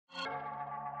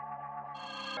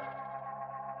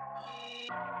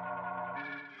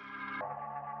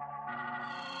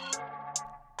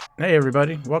Hey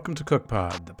everybody, welcome to Cook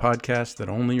Pod, the podcast that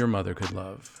only your mother could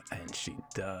love, and she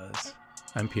does.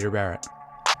 I'm Peter Barrett.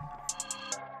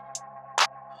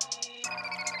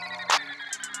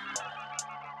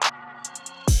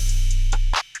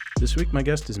 This week my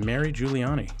guest is Mary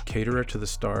Giuliani, caterer to the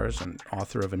stars and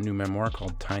author of a new memoir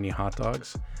called Tiny Hot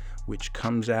Dogs, which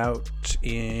comes out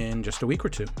in just a week or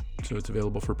two. So it's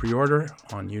available for pre-order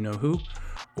on You Know Who,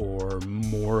 or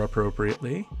more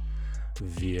appropriately,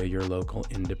 via your local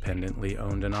independently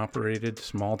owned and operated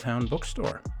small town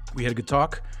bookstore. We had a good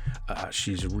talk.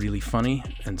 She's really funny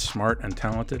and smart and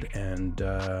talented, and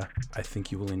I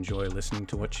think you will enjoy listening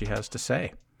to what she has to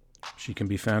say. She can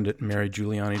be found at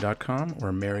marygiuliani.com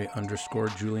or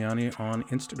Mary_Giuliani on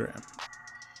Instagram.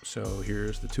 So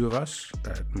here's the two of us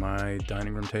at my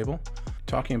dining room table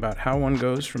talking about how one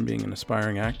goes from being an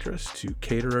aspiring actress to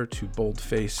caterer to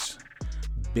boldface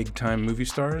big-time movie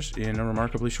stars in a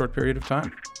remarkably short period of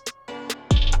time.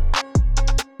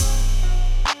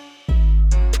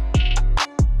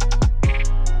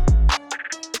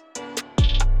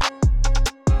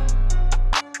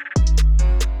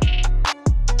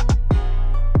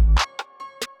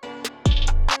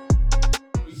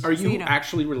 Are you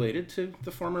actually related to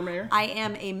the former mayor? I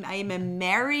am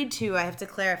married to, I have to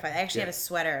clarify, I actually have a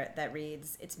sweater that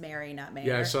reads, it's Mary, not Mayor.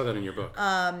 Yeah, I saw that in your book.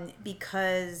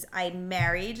 Because I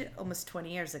married almost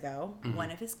 20 years ago,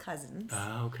 one of his cousins.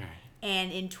 Oh, okay.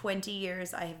 And in 20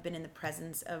 years, I have been in the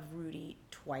presence of Rudy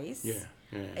twice. Yeah.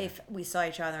 If we saw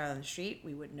each other on the street,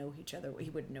 we would know each other. He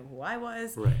wouldn't know who I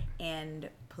was. Right. And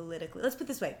politically, let's put it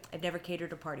this way: I've never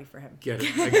catered a party for him. Get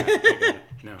it? I got it.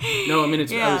 No. I mean,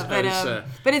 it's.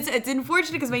 But it's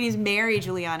unfortunate because my name's Mary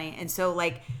Giuliani, and so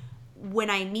like when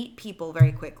I meet people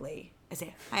very quickly, I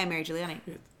say, "Hi, I'm Mary Giuliani."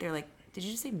 They're like, "Did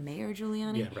you just say Mayor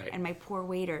Giuliani?" Yeah, right. And my poor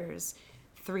waiters,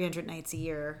 300 nights a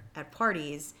year at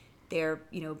parties, they're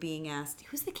being asked,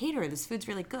 "Who's the caterer? This food's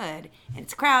really good, and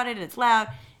it's crowded and it's loud."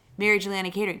 Mary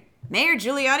Giuliani Catering. Mayor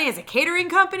Giuliani has a catering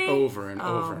company? Over and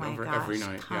over every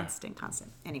night. Constant.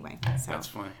 Anyway. So, that's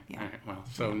funny. Yeah. All right, well,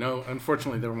 so no,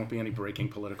 unfortunately there won't be any breaking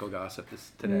political gossip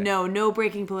today. No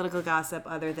breaking political gossip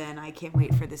other than I can't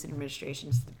wait for this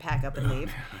administration to pack up and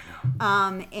leave.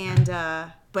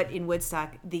 But in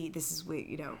Woodstock,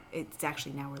 it's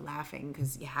actually now we're laughing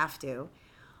because you have to.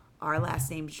 Our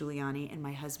last name's Giuliani and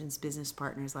my husband's business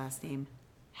partner's last name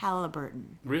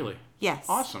Halliburton. Really? Yes.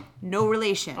 Awesome. No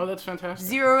relation. Oh, that's fantastic.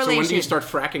 Zero relation. So when do you start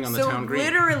fracking on the town green? So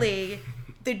literally,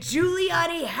 the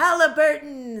Giuliani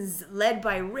Halliburtons, led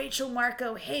by Rachel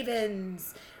Marco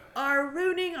Havens, are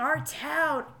ruining our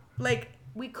town. Like,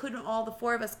 all the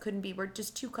four of us couldn't be. We're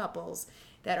just two couples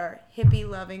that are hippie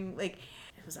loving. Like,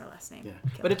 it was our last name. Yeah.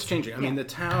 But it's changing. I mean, the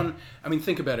town,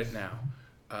 think about it now.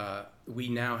 We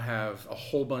now have a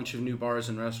whole bunch of new bars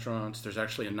and restaurants. There's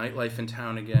actually a nightlife in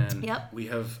town again. Yep. We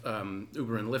have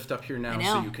Uber and Lyft up here now, I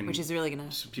know, so you can, which is really gonna.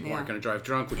 So people aren't going to drive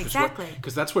drunk, which exactly. is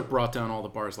because that's what brought down all the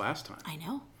bars last time. I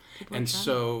know. And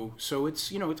so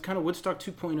it's it's kind of Woodstock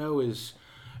 2.0 is.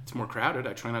 It's more crowded.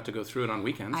 I try not to go through it on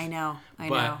weekends. I know.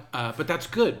 But that's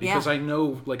good because I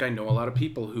know a lot of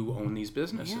people who own these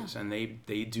businesses and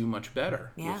they do much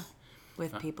better. Yeah.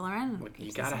 With people around.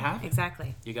 You gotta have it.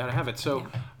 Exactly. You gotta have it. So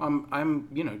I'm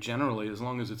generally as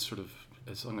long as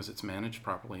it's managed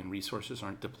properly and resources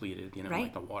aren't depleted,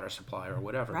 like the water supply or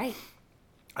whatever. Right.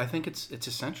 I think it's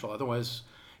essential. Otherwise,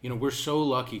 we're so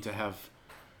lucky to have.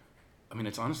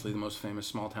 It's honestly the most famous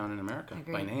small town in America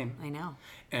by name. I know.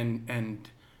 And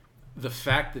the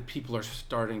fact that people are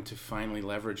starting to finally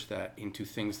leverage that into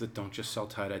things that don't just sell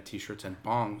tie-dye T-shirts and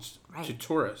bongs to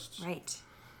tourists. Right.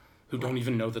 Who don't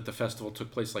even know that the festival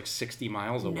took place like 60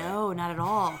 miles away. No, not at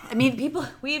all.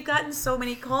 We've gotten so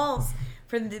many calls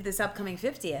for this upcoming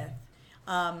 50th.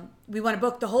 We want to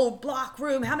book the whole block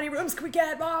room. How many rooms can we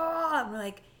get? And we're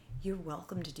like, you're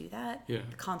welcome to do that. Yeah.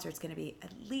 The concert's going to be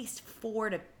at least 4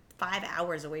 to 5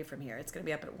 hours away from here. It's going to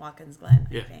be up at Watkins Glen,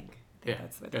 I think.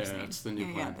 That's what they're saying. That's the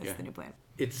new plan. That's the new plan.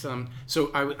 It's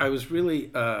so I was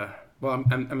really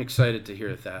I'm excited to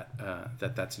hear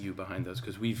that's you behind those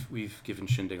because we've given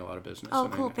Shindig a lot of business. Oh,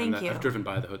 cool! Thank you. I've driven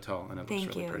by the hotel and it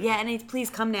looks really pretty. Yeah, and please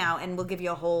come now and we'll give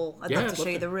you a whole. I'd love to show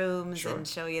you the rooms and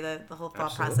show you the whole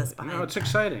thought process behind. No, it's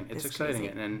exciting. It's exciting,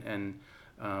 and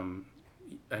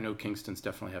I know Kingston's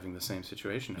definitely having the same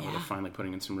situation now. Where they're finally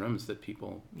putting in some rooms that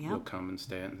people will come and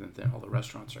stay in, and then all the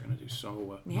restaurants are going to do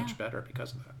so much better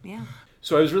because of that. Yeah.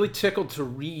 So I was really tickled to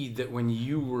read that when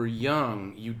you were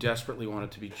young, you desperately wanted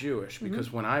to be Jewish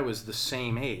because when I was the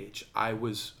same age, I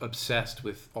was obsessed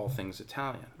with all things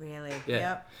Italian. Really? Yeah.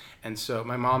 Yep. And so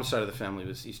my mom's side of the family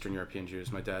was Eastern European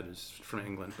Jews. My dad was from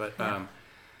England, but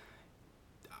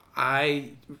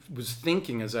I was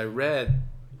thinking as I read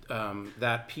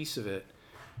that piece of it,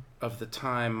 of the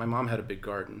time, my mom had a big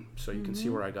garden, so you can see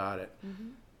where I got it.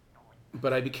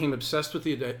 But I became obsessed with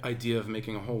the idea of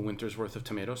making a whole winter's worth of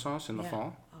tomato sauce in the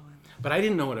fall. But I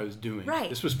didn't know what I was doing. Right.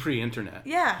 This was pre-internet.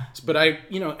 Yeah. But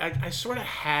I sort of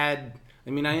had, I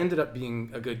ended up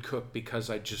being a good cook because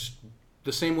I just,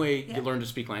 the same way you learn to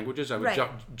speak languages, I would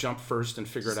jump first and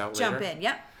figure it out later. Jump in,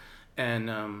 yep.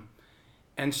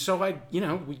 And so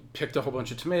we picked a whole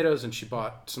bunch of tomatoes, and she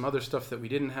bought some other stuff that we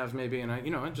didn't have maybe, and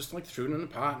I just like threw it in the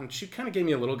pot, and she kind of gave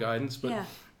me a little guidance, but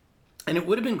and it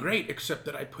would have been great, except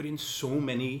that I put in so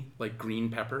many like green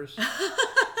peppers.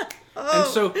 And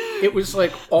so it was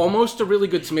like almost a really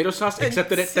good tomato sauce, except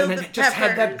that it just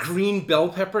had that green bell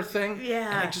pepper thing. Yeah.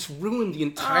 And I just ruined the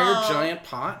entire giant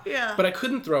pot. Yeah. But I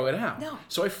couldn't throw it out. No.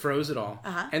 So I froze it all.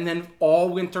 And then all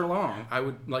winter long, I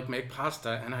would like make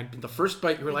pasta, and the first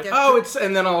bite you were like,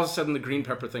 and then all of a sudden the green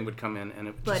pepper thing would come in, and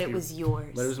it would But it was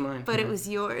yours. But it was mine. But it was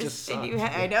yours. Just and you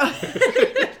sucked. I know.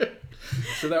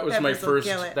 So that was my Peppers will first.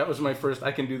 kill it. That was my first.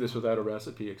 I can do this without a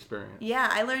recipe experience. Yeah,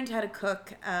 I learned how to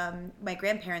cook. My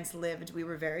grandparents lived. We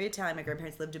were very Italian. My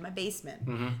grandparents lived in my basement.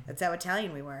 That's how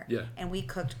Italian we were. Yeah. And we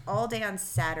cooked all day on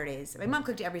Saturdays. My mom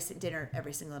cooked dinner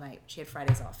every single night. She had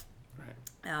Fridays off. Right.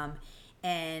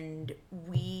 And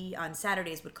we on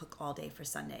Saturdays would cook all day for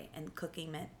Sunday, and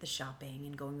cooking meant the shopping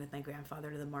and going with my grandfather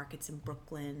to the markets in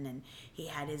Brooklyn, and he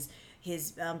had his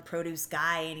produce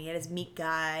guy, and he had his meat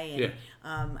guy,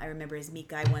 and I remember his meat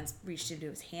guy once reached into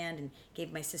his hand and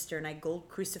gave my sister and I gold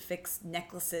crucifix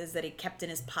necklaces that he kept in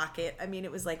his pocket.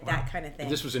 It was like that kind of thing.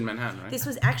 And this was in Manhattan, right? This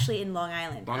was actually in Long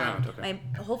Island. Long Island, okay.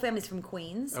 My whole family's from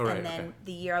Queens, and then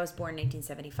the year I was born,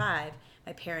 1975,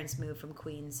 my parents moved from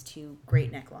Queens to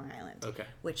Great Neck, Long Island,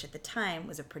 which at the time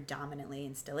was a predominantly,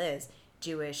 and still is,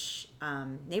 Jewish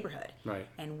neighborhood. Right.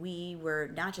 And we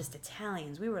were not just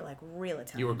Italians, we were like real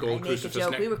Italians. You were gold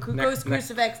crucifix. We were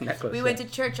crucifix. Necklace, we went to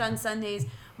church on Sundays.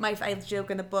 I joke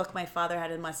in the book, my father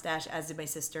had a mustache, as did my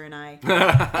sister and I.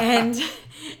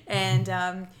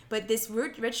 But this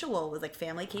ritual was like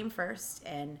family came first,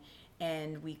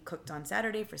 and we cooked on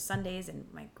Saturday for Sundays, and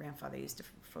my grandfather used to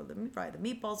fry the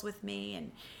meatballs with me,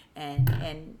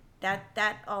 and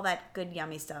that all that good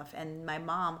yummy stuff. And my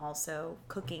mom also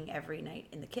cooking every night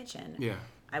in the kitchen. Yeah.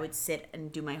 I would sit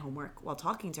and do my homework while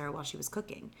talking to her while she was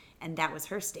cooking, and that was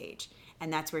her stage,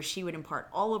 and that's where she would impart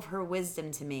all of her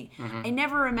wisdom to me. I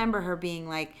never remember her being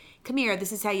like, "Come here,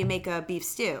 this is how you make a beef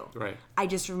stew." Right. I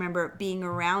just remember being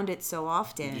around it so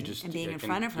often and being in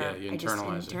front of her. You I just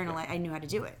internalized it. I knew how to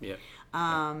do it. Yeah.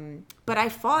 But I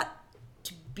fought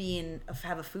to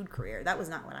have a food career. That was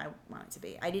not what I wanted to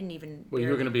be. I didn't even. Well, you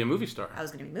were going to be a movie star. I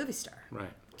was going to be a movie star. Right.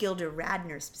 Gilda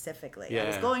Radner specifically. Yeah. I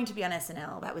was going to be on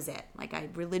SNL. That was it. Like, I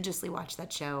religiously watched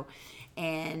that show,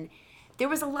 and there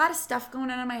was a lot of stuff going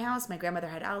on in my house. My grandmother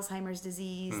had Alzheimer's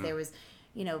disease. There was,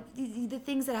 the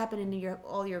things that happen in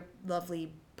all your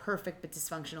lovely, perfect but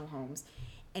dysfunctional homes.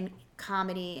 And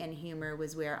comedy and humor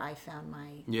was where I found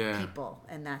my people,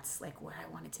 and that's like where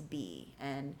I wanted to be.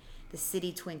 And the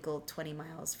city twinkled 20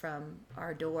 miles from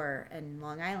our door in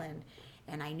Long Island,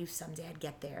 and I knew someday I'd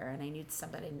get there, and I knew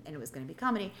somebody, and it was going to be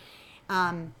comedy.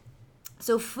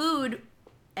 So food,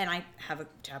 and I have a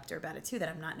chapter about it too, that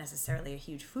I'm not necessarily a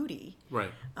huge foodie,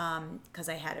 right? Because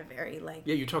I had a very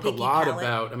you talk a lot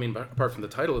about. Apart from the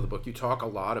title of the book, you talk a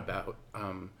lot about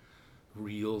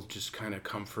real, just kind of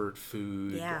comfort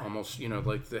food, almost,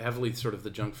 like the heavily sort of the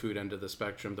junk food end of the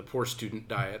spectrum, the poor student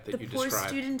diet that you described. The poor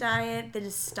student diet, the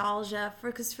nostalgia,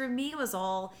 because for me it was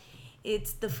all,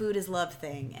 it's the food is love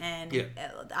thing, and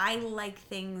I like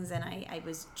things, and I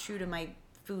was true to my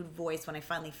food voice when I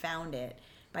finally found it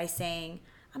by saying,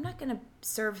 I'm not going to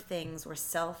serve things or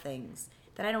sell things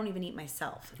that I don't even eat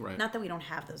myself. Right. Not that we don't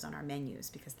have those on our menus,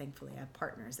 because thankfully I have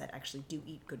partners that actually do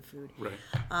eat good food. Right.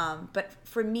 But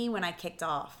for me, when I kicked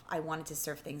off, I wanted to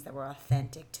serve things that were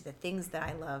authentic to the things that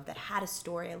I love, that had a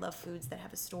story. I love foods that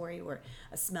have a story or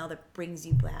a smell that brings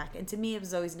you back. And to me, it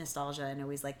was always nostalgia, and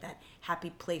always like that happy,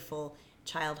 playful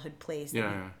childhood place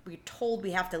that we're told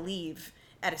we have to leave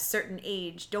at a certain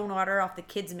age. Don't order off the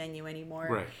kids menu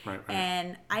anymore. Right.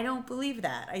 And I don't believe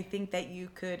that. I think that you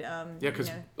could because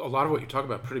a lot of what you talk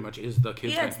about pretty much is the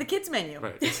kids menu. It's the kids menu.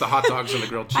 Right. It's the hot dogs and the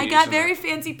grilled cheese. I got very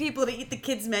fancy people to eat the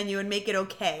kids menu and make it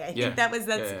okay. I think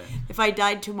that's if I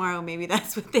died tomorrow, maybe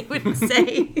that's what they would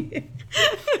say.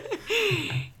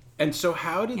 And so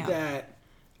how did that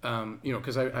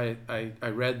because I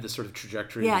read the sort of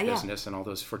trajectory of the business and all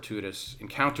those fortuitous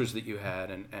encounters that you had,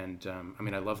 and I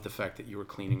mean, I love the fact that you were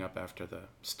cleaning up after the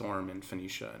storm in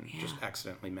Phoenicia and just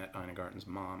accidentally met Ina Garten's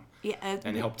mom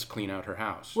and helped clean out her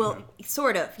house. Well,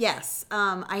 sort of, yes.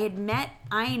 I had met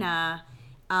Ina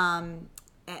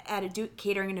at a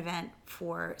catering event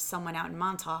for someone out in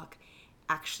Montauk,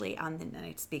 actually, and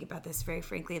I speak about this very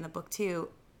frankly in the book too,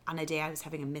 on a day I was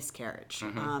having a miscarriage.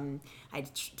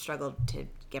 I'd struggled to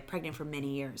get pregnant for many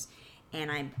years. And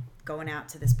I'm going out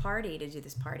to this party,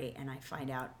 and I find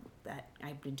out that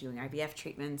I've been doing IVF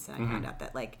treatments, and I found out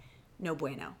that, like, no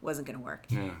bueno, wasn't going to work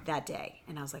that day.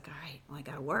 And I was like, all right, well, I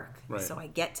got to work. Right. So I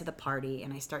get to the party,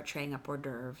 and I start traying up hors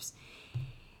d'oeuvres.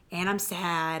 And I'm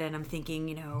sad, and I'm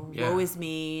thinking, woe is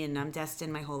me, and I'm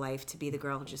destined my whole life to be the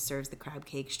girl who just serves the crab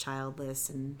cakes childless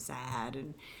and sad,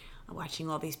 and watching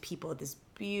all these people at this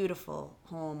beautiful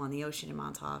home on the ocean in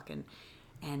Montauk,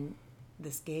 and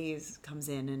this gaze comes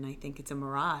in, and I think it's a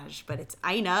mirage, but it's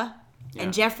Ina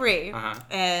and Jeffrey,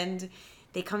 and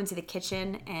they come into the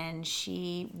kitchen, and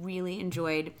she really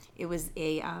enjoyed. It was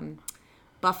a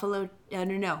buffalo.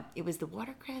 No, it was the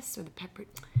watercress or the pepper.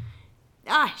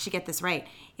 I should get this right.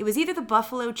 It was either the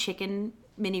buffalo chicken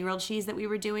mini grilled cheese that we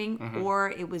were doing,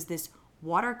 or it was this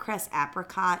watercress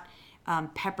apricot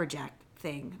pepper jack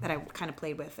thing that I kind of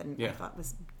played with and I thought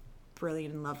was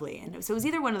brilliant and lovely. And so it was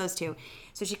either one of those two.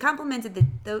 So she complimented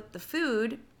the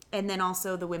food and then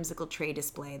also the whimsical tray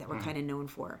display that we're kind of known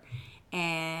for.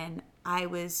 And I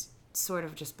was sort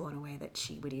of just blown away that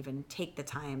she would even take the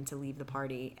time to leave the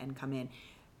party and come in.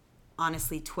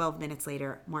 Honestly, 12 minutes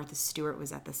later, Martha Stewart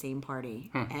was at the same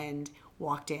party and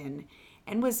walked in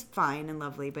and was fine and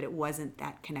lovely, but it wasn't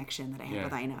that connection that I had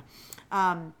with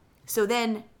Ina. So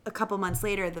then a couple months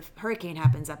later, the hurricane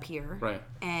happens up here. Right.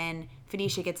 And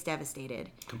Phoenicia gets devastated.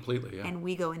 Completely, yeah. And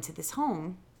we go into this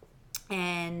home,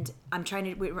 and my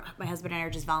husband and I are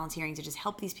just volunteering to just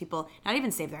help these people, not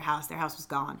even save their house. Their house was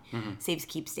gone. Saves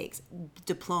keepstakes,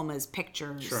 diplomas,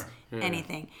 pictures,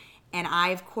 anything. And I,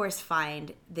 of course,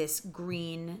 find this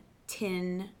green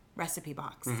tin recipe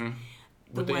box.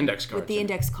 With the index cards. With the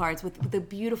index cards, with the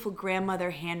beautiful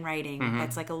grandmother handwriting.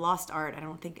 That's like a lost art. I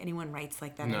don't think anyone writes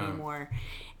like that anymore.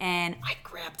 And I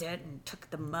grabbed it and took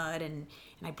the mud and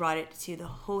I brought it to the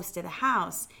host of the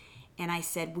house. And I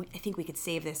said, I think we could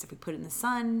save this if we put it in the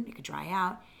sun. It could dry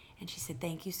out. And she said,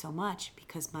 thank you so much,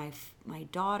 because my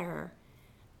daughter,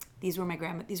 these were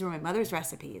my mother's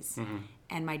recipes.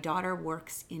 And my daughter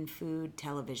works in food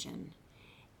television.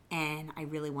 And I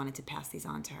really wanted to pass these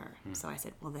on to her. So I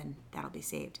said, well, then that'll be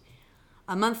saved.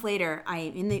 A month later,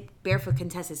 I'm in the Barefoot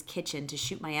Contessa's kitchen to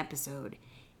shoot my episode.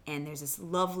 And there's this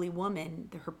lovely woman,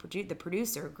 the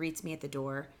producer, greets me at the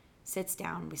door, sits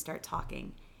down, we start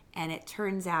talking. And it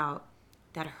turns out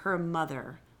that her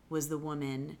mother was the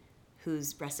woman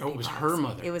whose recipe it was her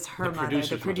mother. It was her mother,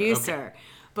 the producer. Okay.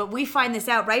 But we find this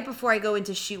out right before I go in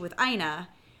to shoot with Ina,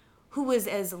 who was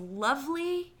as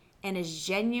lovely and as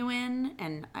genuine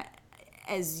and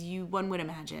as one would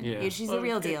imagine. Yeah. She's the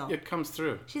real deal. It comes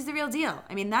through. She's the real deal.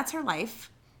 I mean, that's her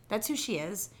life. That's who she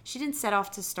is. She didn't set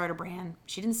off to start a brand.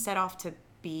 She didn't set off to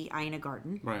be Ina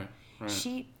Garten. Right.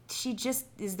 She just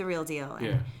is the real deal.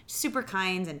 And super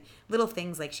kind, and little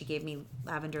things like she gave me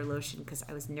lavender lotion because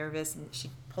I was nervous, and she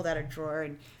pulled out a drawer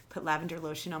and put lavender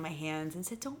lotion on my hands and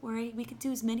said, don't worry, we could do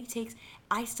as many takes.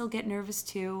 I still get nervous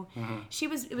too.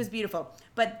 It was beautiful.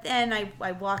 But then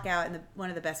I walk out, and one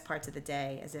of the best parts of the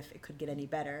day, as if it could get any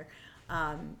better,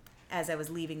 as I was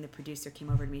leaving, the producer came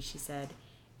over to me. She said,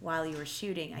 while you were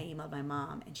shooting, I emailed my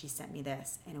mom, and she sent me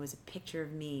this, and it was a picture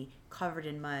of me covered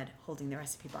in mud holding the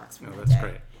recipe box from that day.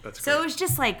 Great. That's great. So it was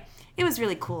just like, it was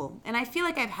really cool. And I feel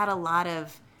like I've had a lot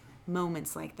of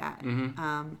moments like that.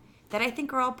 That I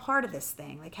think are all part of this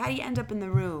thing. Like, how do you end up in the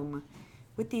room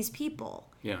with these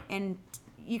people? Yeah. And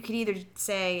you could either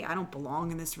say, I don't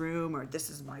belong in this room, or this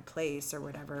is my place, or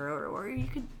whatever, or you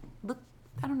could look,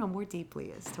 I don't know, more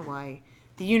deeply as to why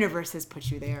the universe has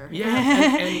put you there.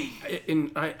 Yeah,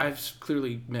 and I've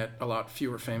clearly met a lot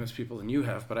fewer famous people than you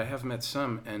have, but I have met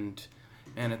some, and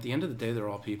at the end of the day, they're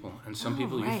all people, and some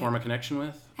people you form a connection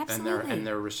with, absolutely, and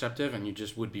they're receptive, and you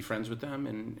just would be friends with them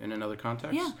in another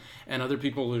context. Yeah. And other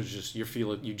people who just you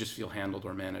just feel handled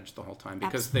or managed the whole time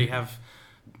because absolutely.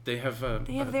 they have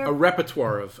a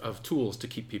repertoire of tools to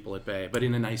keep people at bay, but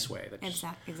in a nice way.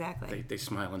 Exactly. They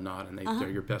smile and nod, and they're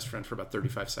your best friend for about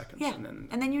 35 seconds. Yeah.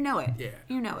 And then you know it. Yeah.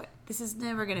 You know it. This is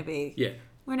never going to be. Yeah.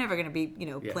 We're never going to be,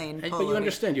 playing polo. But you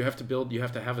understand, you have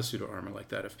to have a suit of armor like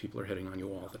that if people are hitting on you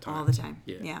all the time. All the time.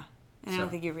 Yeah. And I don't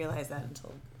think you realize that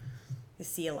until I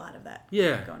see a lot of that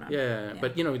Yeah, going on. yeah.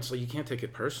 But, it's like you can't take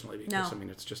it personally because, No.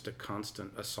 it's just a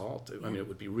constant assault. I mean, it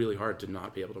would be really hard to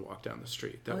not be able to walk down the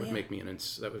street. That would make me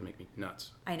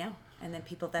nuts. I know. And then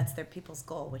that's their people's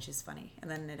goal, which is funny.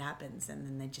 And then it happens, and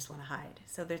then they just want to hide.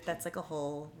 So that's like a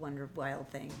whole wild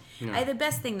thing. Yeah. The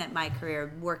best thing that my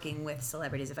career working with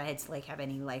celebrities, if I had to like have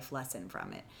any life lesson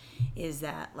from it, is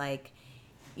that like,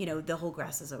 the whole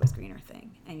grass is always greener thing.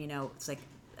 And, it's like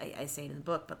I say it in the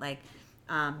book, but like,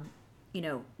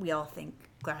 we all think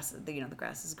the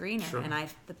grass is greener. Sure. And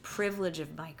the privilege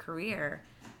of my career,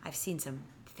 I've seen some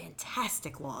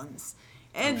fantastic lawns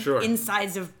and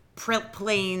insides of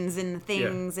planes and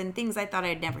things and things I thought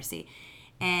I'd never see.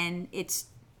 And it's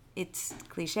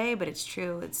cliche, but it's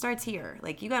true. It starts here.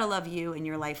 Like, you got to love you and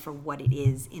your life for what it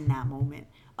is in that moment.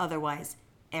 Otherwise,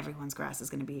 everyone's grass is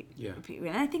going to be. Yeah.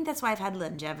 And I think that's why I've had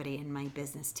longevity in my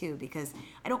business too, because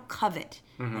I don't covet.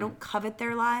 I don't covet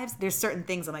their lives. There's certain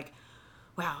things I'm like,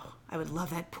 wow, I would love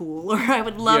that pool, or I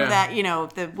would love that,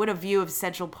 what a view of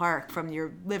Central Park from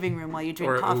your living room while you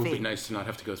drink coffee. Or it would be nice to not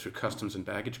have to go through customs and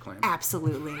baggage claims.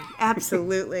 Absolutely.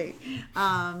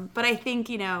 But I think,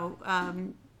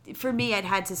 for me, it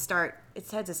had to start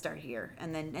here,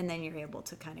 and then you're able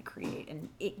to kind of create and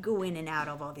go in and out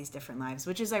of all these different lives,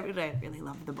 which is what I really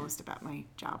love the most about my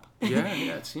job. Yeah,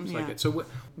 it seems like it. So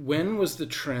when was the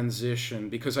transition?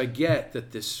 Because I get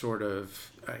that this sort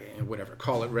of, whatever,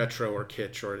 call it retro or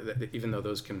kitsch, or even though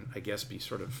those can, I guess, be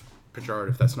sort of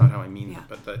pejorative, that's not how I mean it,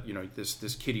 but that,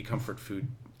 this kiddie comfort food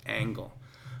angle.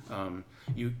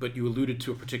 But you alluded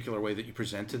to a particular way that you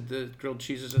presented the grilled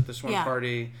cheeses at this one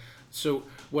party. So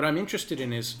what I'm interested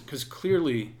in is, because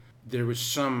clearly there was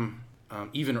some,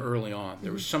 even early on,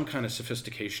 there was some kind of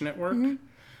sophistication at work.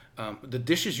 The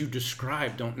dishes you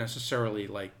describe don't necessarily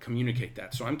communicate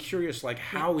that. So I'm curious,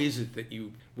 how is it that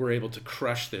you were able to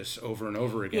crush this over and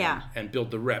over again and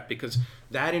build the rep? Because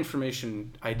that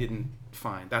information I didn't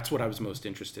find. That's what I was most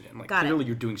interested in. Clearly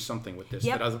you're doing something with this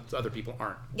that other people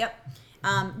aren't. Yep.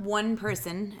 One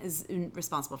person is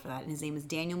responsible for that, and his name is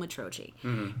Daniel Matroci.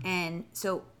 And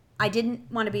so I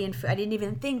didn't want to be in food. I didn't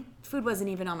even think food wasn't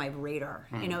even on my radar.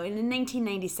 And in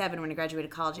 1997, when I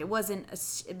graduated college, it wasn't a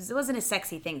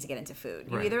sexy thing to get into food.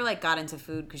 You either got into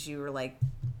food because you were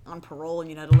on parole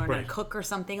and you had to learn how to cook or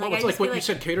something. Well, it's what you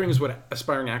said. Catering is what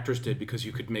aspiring actors did because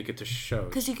you could make it to shows.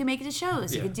 Because you could make it to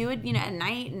shows. You could do it, at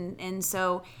night, and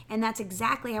that's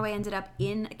exactly how I ended up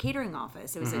in a catering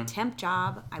office. It was a temp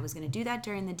job. I was going to do that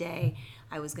during the day.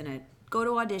 I was going to go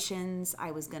to auditions.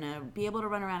 I was going to be able to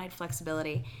run around. I had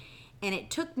flexibility. And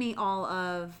it took me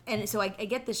and so I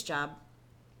get this job.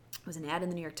 It was an ad in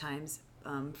the New York Times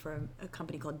for a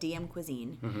company called DM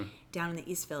Cuisine down in the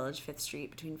East Village, 5th Street,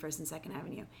 between 1st and 2nd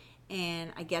Avenue.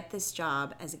 And I get this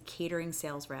job as a catering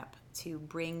sales rep to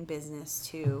bring business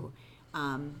to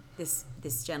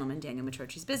this gentleman, Daniel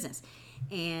Matroci's business.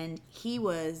 And he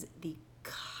was the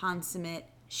consummate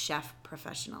chef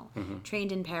professional,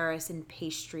 trained in Paris in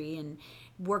pastry and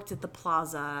worked at the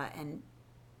Plaza, and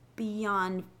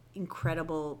beyond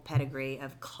incredible pedigree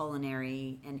of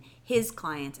culinary, and his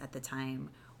clients at the time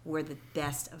were the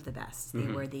best of the best. They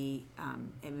were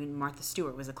Martha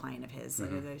Stewart was a client of his. I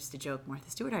used to joke, Martha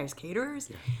Stewart hires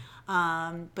caterers.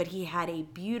 But he had a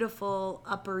beautiful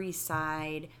Upper East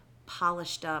Side,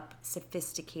 polished up,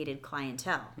 sophisticated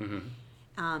clientele.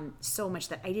 So much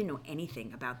that I didn't know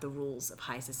anything about the rules of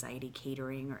high society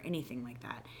catering or anything like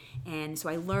that. And so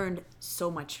I learned so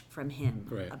much from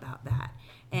him about that.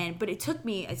 But it took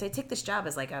me, as I took this job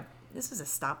as this was a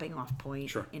stopping off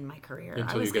point in my career.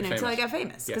 Until I got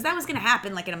famous. Because that was going to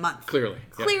happen in a month. Clearly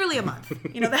a month.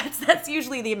 That's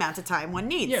usually the amount of time one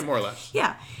needs. Yeah, more or less.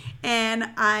 Yeah.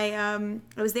 And I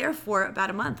was there for about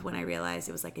a month when I realized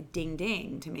it was like a ding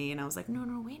ding to me. And I was like,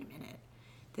 no, wait a minute.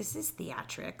 This is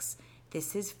theatrics.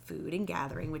 This is food and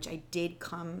gathering, which I did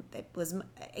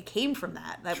it came from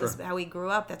that. That was how we grew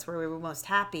up. That's where we were most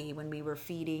happy, when we were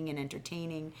feeding and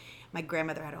entertaining. My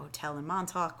grandmother had a hotel in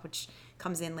Montauk, which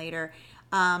comes in later.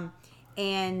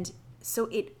 And so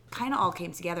it kind of all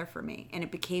came together for me, and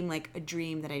it became like a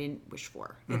dream that I didn't wish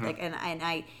for. And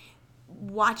I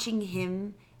watching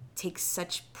him take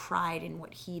such pride in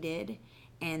what he did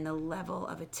and the level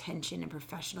of attention and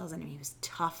professionalism. He was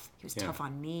tough. He was tough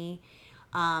on me.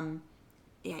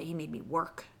 He made me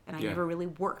work, and I never really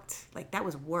worked. That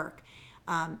was work.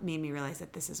 Made me realize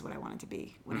that this is what I wanted to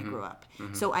be when I grew up.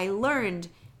 So I learned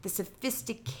the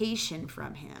sophistication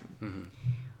from him.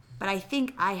 But I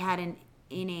think I had an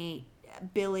innate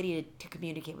ability to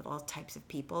communicate with all types of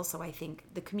people. So I think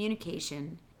the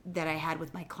communication that I had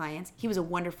with my clients, he was a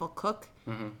wonderful cook.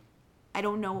 I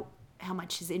don't know how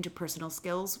much his interpersonal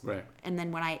skills. Right. And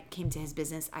then when I came to his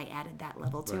business, I added that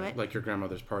level to it. Like your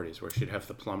grandmother's parties, where she'd have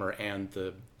the plumber and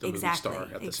the movie star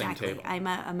at the same table. I'm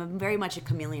a very much a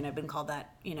chameleon. I've been called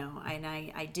that, and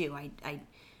I do. I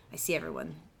see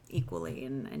everyone equally,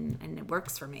 and it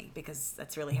works for me because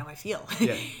that's really how I feel.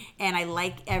 Yeah. And I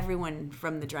like everyone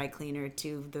from the dry cleaner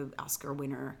to the Oscar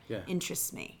winner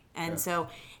interests me. And so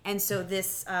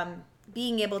this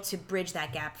being able to bridge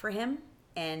that gap for him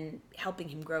and helping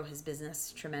him grow his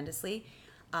business tremendously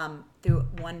through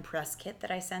one press kit that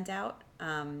I sent out.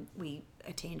 We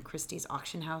attained Christie's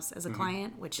Auction House as a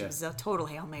client, which was a total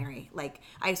Hail Mary. Like,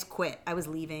 I quit. I was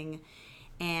leaving,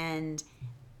 and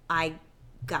I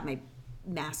got my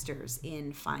master's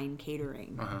in fine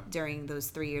catering during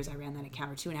those 3 years I ran that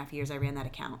account, or 2.5 years I ran that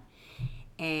account,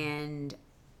 and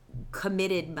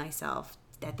committed myself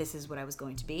that this is what I was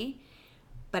going to be.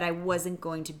 But I wasn't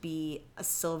going to be a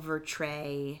silver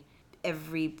tray,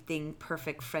 everything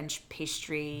perfect French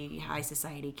pastry, high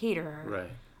society caterer. Right.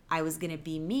 I was going to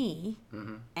be me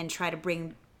and try to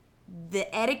bring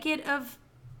the etiquette of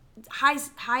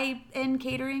high end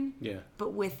catering,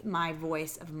 but with my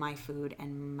voice of my food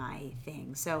and my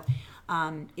thing. So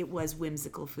it was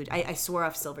whimsical food. I swore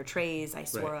off silver trays. I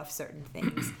swore off certain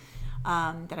things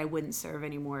that I wouldn't serve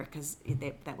anymore because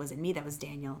that wasn't me. That was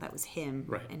Daniel. That was him.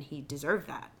 Right. And he deserved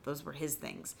that. Those were his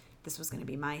things. This was going to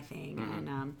be my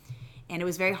thing. And it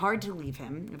was very hard to leave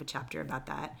him. I have a chapter about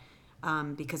that.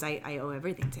 Because I owe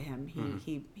everything to him.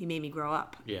 He made me grow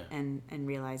up and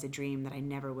realize a dream that I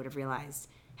never would have realized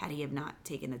had he have not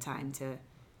taken the time to,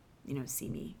 see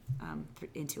me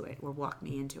into it or walk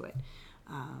me into it.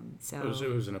 So it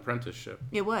was an apprenticeship.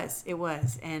 It was,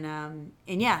 and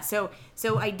yeah. So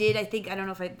I did. I think I don't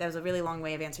know if that was a really long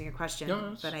way of answering your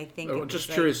question, but I think I'm just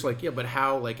curious. But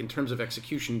how, in terms of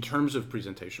execution, in terms of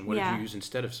presentation, what did you use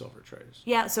instead of silver trays?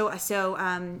 Yeah. So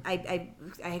I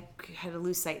had a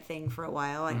Lucite thing for a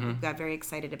while. I got very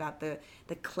excited about the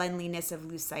cleanliness of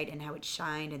Lucite and how it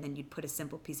shined, and then you'd put a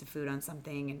simple piece of food on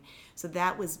something, and so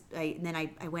that was. And then I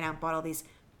went out and bought all these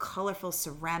colorful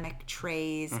ceramic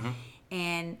trays.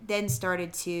 And then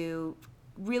started to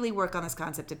really work on this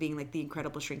concept of being like the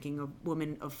incredible shrinking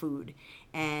woman of food,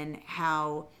 and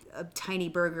how a tiny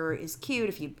burger is cute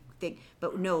if you think,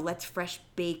 but no, let's fresh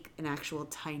bake an actual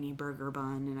tiny burger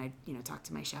bun. And I, talked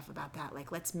to my chef about that.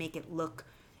 Like, let's make it look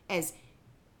as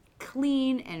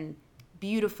clean and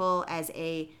beautiful as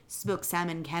a smoked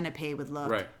salmon canapé would look.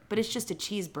 Right. But it's just a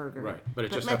cheeseburger. Right. But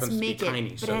it just happens to be tiny.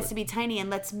 But it has to be tiny, and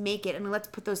let's make it, and let's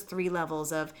put those 3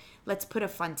 levels of, let's put a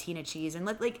fontina cheese, and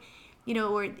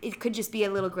or it could just be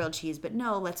a little grilled cheese, but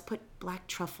no, let's put black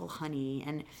truffle honey.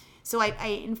 And so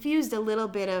I infused a little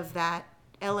bit of that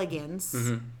elegance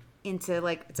into,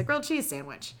 it's a grilled cheese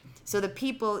sandwich. So the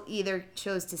people either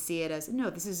chose to see it as,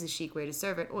 no, this is a chic way to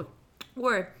serve it,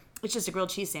 or it's just a grilled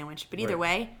cheese sandwich. But either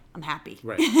way, I'm happy.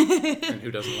 Right. And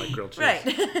who doesn't like grilled cheese?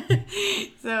 Right.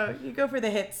 So you go for the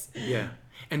hits. Yeah.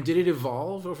 And did it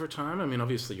evolve over time? I mean,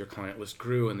 obviously your client list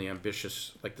grew, and the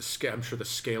ambitious, I'm sure the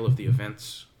scale of the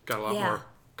events got a lot more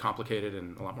complicated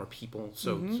and a lot more people.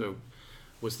 So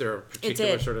was there a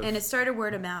particular sort of... And it started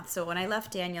word of mouth. So when I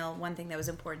left Daniel, one thing that was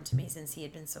important to me, since he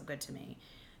had been so good to me,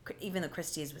 even though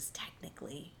Christie's was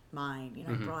technically mine,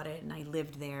 I brought it and I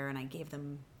lived there and I gave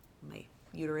them my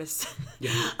uterus.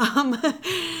 Yeah.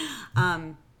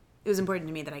 It was important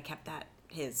to me that I kept that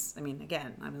his. I mean,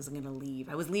 again, I wasn't going to leave.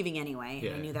 I was leaving anyway.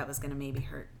 Yeah. I knew that was going to maybe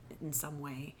hurt in some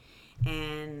way.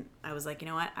 And I was like, you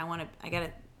know what? I got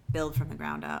to build from the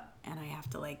ground up, and I have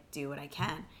to do what I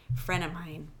can. A friend of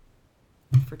mine,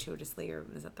 fortuitously, or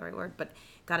is that the right word? But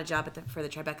got a job for the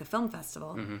Tribeca Film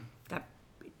Festival. Got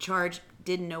charged,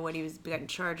 didn't know what he was, got in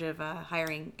charge of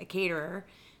hiring a caterer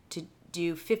to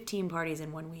do 15 parties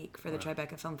in 1 week for the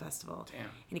Tribeca Film Festival. Damn. And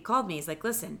he called me. He's like,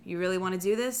 listen, you really want to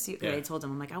do this? I told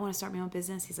him, I'm like, I want to start my own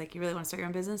business. He's like, you really want to start your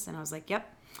own business? And I was like,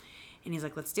 yep. And he's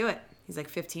like, let's do it. He's like,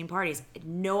 15 parties. I had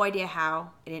no idea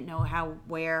how. I didn't know how,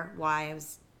 where, why.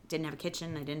 Didn't have a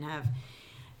kitchen. I didn't have...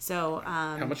 So...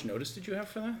 how much notice did you have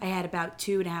for that? I had about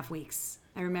 2.5 weeks.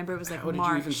 I remember it was like How March.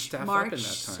 Did you even staff March up in that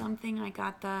time? Something. I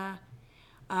got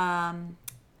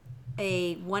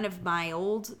one of my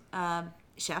old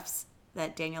chefs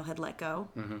that Daniel had let go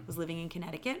was living in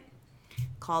Connecticut.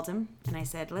 Called him and I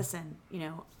said, listen,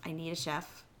 I need a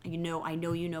chef. I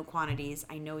know you know quantities.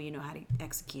 I know you know how to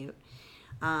execute.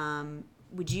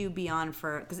 Would you be on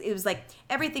for, because it was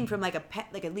everything from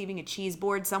leaving a cheese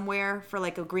board somewhere for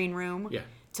a green room to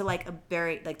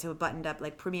to a buttoned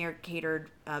up premier catered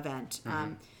event.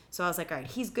 So I was like, all right,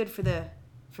 he's good for the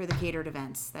catered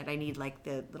events that I need,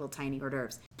 the little tiny hors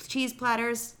d'oeuvres. Cheese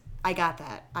platters, I got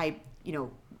that.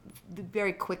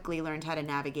 very quickly learned how to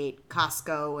navigate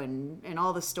Costco and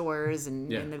all the stores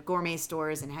and the gourmet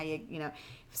stores and how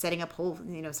setting up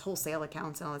wholesale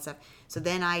accounts and all that stuff. So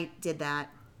then I did that.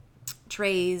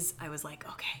 Trays, I was like,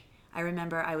 okay. I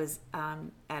remember I was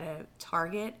at a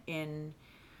Target in,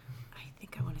 I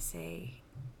think I want to say,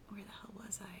 where the hell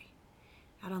was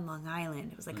I? Out on Long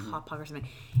Island. It was like Hot Pog or something.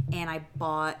 And I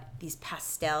bought these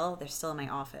pastel, they're still in my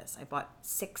office. I bought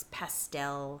 6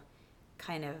 pastel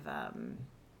kind of,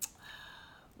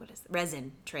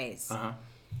 resin trays. Uh-huh.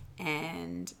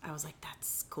 And I was like,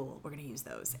 that's cool. We're going to use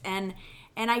those. And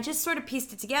I just sort of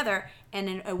pieced it together. And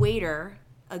then a waiter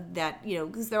that,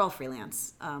 because they're all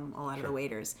freelance, a lot of the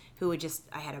waiters, who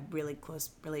I had a really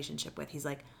close relationship with. He's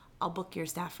like, I'll book your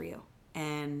staff for you.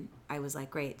 And I was like,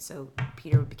 great. So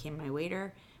Peter became my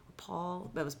waiter. Paul,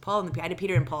 that was Paul and I did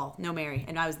Peter and Paul, no Mary,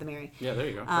 and I was the Mary. Yeah, there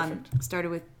you go. Perfect. Started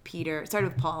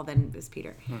with Paul, then it was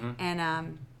Peter. Mm-hmm.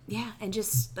 And and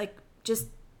just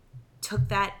took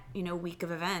that week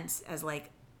of events as like,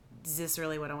 is this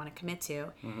really what I want to commit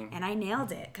to? Mm-hmm. And I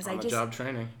nailed it because I was job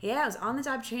training. Yeah, I was on the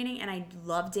job training and I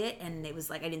loved it, and it was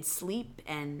like I didn't sleep,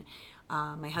 and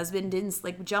my husband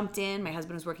jumped in. My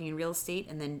husband was working in real estate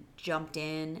and then jumped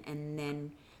in, and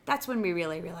then that's when we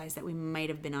really realized that we might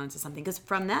have been onto something, because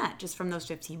from those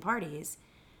 15 parties,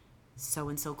 so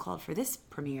and so called for this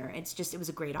premiere. It was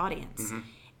a great audience. Mm-hmm.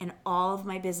 And all of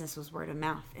my business was word of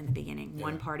mouth in the beginning. Yeah.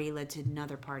 One party led to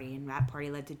another party, and that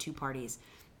party led to 2 parties.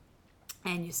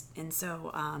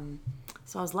 So I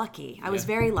was lucky. I was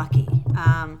very lucky.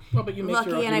 But you make lucky,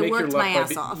 your own, and I worked my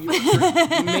ass off. You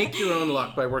make your own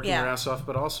luck by working your ass off,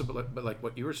 but also, but like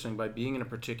what you were saying, by being in a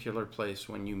particular place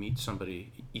when you meet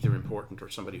somebody either important or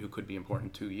somebody who could be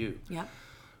important to you. Yep.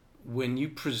 When you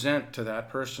present to that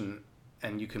person,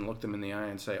 and you can look them in the eye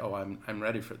and say, "Oh, I'm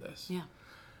ready for this." Yeah.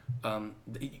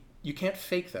 You can't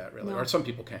fake that, really. No. Or some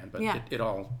people can, but it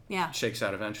all shakes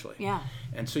out eventually. Yeah.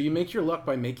 And so you make your luck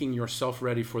by making yourself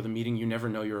ready for the meeting you never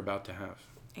know you're about to have.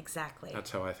 Exactly.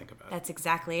 That's how I think about it. That's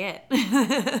exactly it.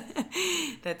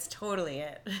 That's totally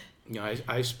it.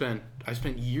 I spent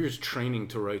years training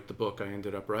to write the book I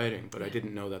ended up writing, but I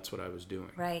didn't know that's what I was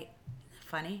doing. Right.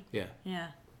 Funny. Yeah. Yeah.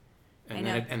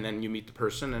 And then you meet the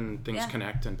person and things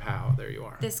connect, and pow, there you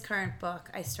are. This current book,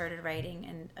 I started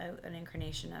writing an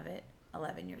incarnation of it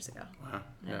 11 years ago. Wow.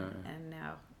 And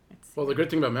now it's... Well, the good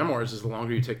thing about memoirs is the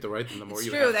longer you take to write them, the more it's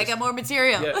you true. have I got more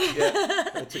material. Yeah.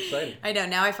 That's exciting. I know.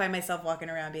 Now I find myself walking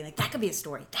around being like, that could be a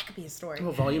story. That could be a story.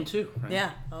 Well, volume 2. Right?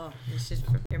 Yeah. Oh, it's just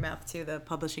from your mouth to the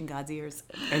publishing God's ears.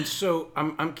 And so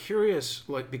I'm curious,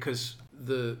 because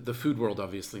the food world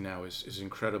obviously now is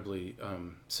incredibly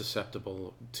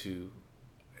susceptible to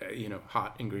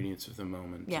hot ingredients of the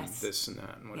moment, and this and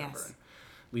that and whatever, and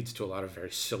leads to a lot of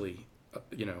very silly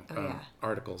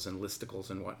articles and listicles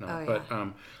and whatnot. But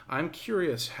I'm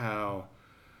curious how,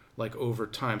 over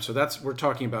time, so we're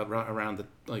talking about around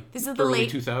the this is early the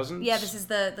late 2000s. Yeah, this is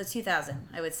the 2000,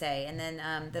 I would say. And then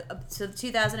the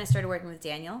 2000 I started working with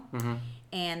Daniel. Mm-hmm.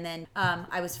 And then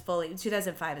I was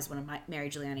 2005 is when Mary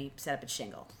Giuliani set up at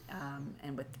Shingle,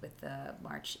 and with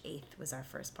March 8th was our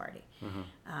first party,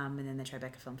 and then the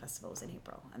Tribeca Film Festival was in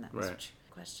April, and that was which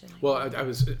question. Well,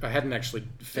 I hadn't actually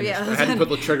finished. I hadn't put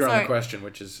the trigger on the question,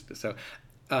 which is so.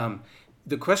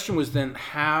 The question was then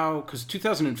how, because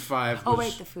 2005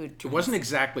 was, the food trends. It wasn't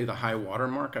exactly the high water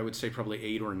mark. I would say probably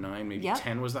 8 or 9, maybe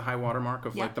 10 was the high water mark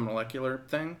of the molecular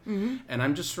thing. Mm-hmm. And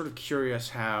I'm just sort of curious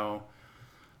how.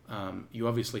 You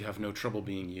obviously have no trouble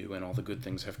being you, and all the good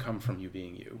things have come from you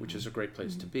being you, which is a great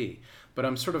place to be. But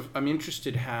I'm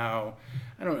interested how,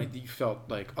 I don't know, you felt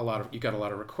like you got a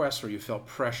lot of requests, or you felt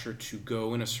pressure to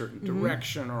go in a certain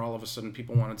direction, or all of a sudden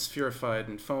people wanted spherified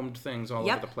and foamed things all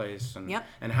over the place,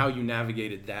 and how you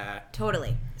navigated that.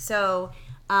 Totally. So,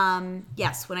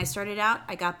 yes, when I started out,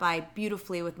 I got by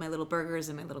beautifully with my little burgers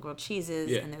and my little grilled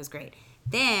cheeses, and that was great.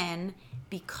 Then,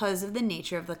 because of the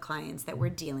nature of the clients that we're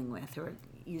dealing with, who are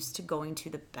used to going to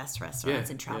the best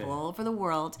restaurants and travel all over the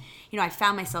world, I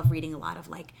found myself reading a lot of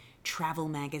travel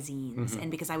magazines,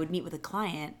 and because I would meet with a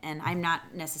client, and I'm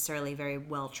not necessarily very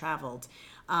well traveled,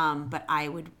 but I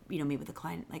would meet with a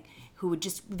client who would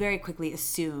just very quickly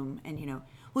assume, and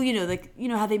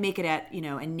how they make it at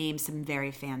and name some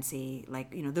very fancy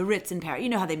the Ritz in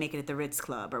Paris, how they make it at the Ritz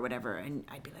Club or whatever, and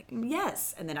I'd be like,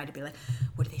 yes, and then I'd be like,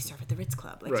 what do they serve at the Ritz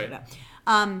Club,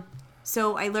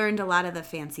 so I learned a lot of the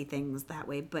fancy things that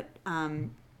way, but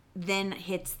then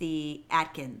hits the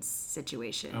Atkins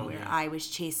situation where I was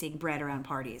chasing bread around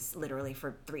parties literally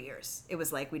for 3 years. It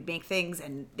was like we'd make things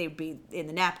and they'd be in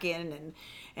the napkin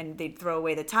and they'd throw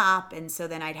away the top, and so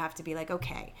then I'd have to be like,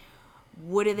 okay,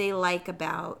 what do they like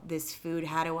about this food?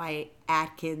 How do I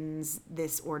Atkins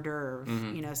this hors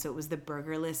d'oeuvre? So it was the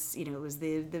burgerless, it was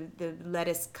the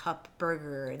lettuce cup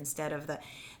burger instead of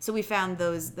so we found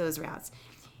those routes.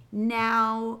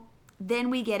 Now, then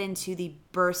we get into the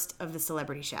burst of the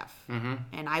celebrity chef.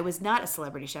 And I was not a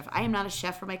celebrity chef. I am not a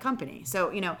chef for my company.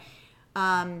 So,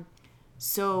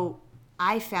 so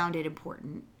I found it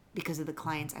important because of the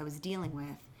clients I was dealing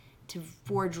with to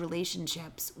forge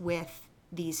relationships with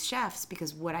these chefs,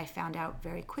 because what I found out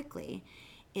very quickly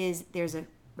is there's a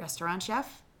restaurant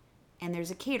chef and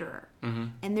there's a caterer,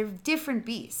 and they're different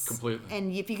beasts. Completely.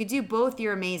 And if you could do both,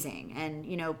 you're amazing.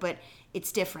 And but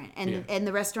it's different. And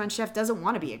the restaurant chef doesn't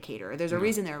want to be a caterer. There's a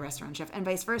reason they're a restaurant chef, and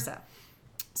vice versa.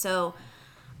 So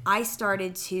I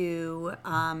started to,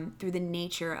 through the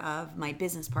nature of my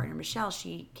business partner Michelle,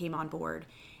 she came on board,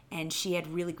 and she had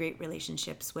really great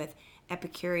relationships with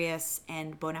Epicurious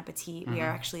and Bon Appetit. We are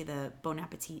actually the Bon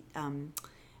Appetit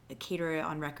caterer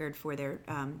on record for their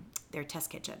test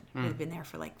kitchen. We've been there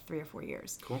for like 3 or 4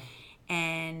 years. Cool.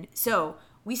 And so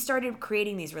we started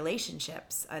creating these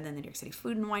relationships. And then the New York City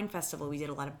Food and Wine Festival, we did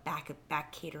a lot of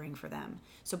back catering for them.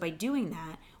 So by doing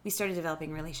that, we started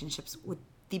developing relationships with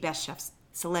the best chefs,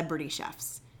 celebrity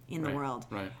chefs in the world.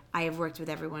 Right. I have worked with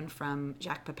everyone from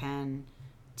Jacques Pepin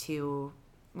to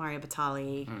Mario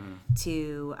Batali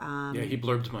to he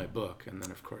blurbed my book, and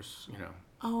then of course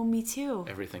oh, me too.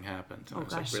 everything happened. And I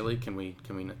was gosh. like, really? Can we?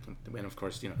 And of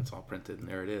course, it's all printed, and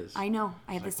there it is. I know.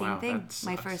 I have the same thing.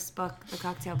 My Sucks. first book, The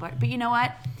Cocktail Bar. But you know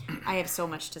what? I have so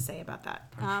much to say about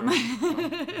that.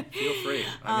 Feel free.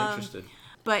 I'm interested.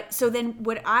 But so then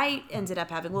what I ended up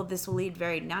having, this will lead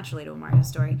very naturally to a Mario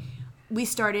story. We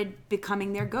started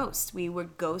becoming their ghosts. We were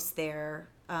ghosts there.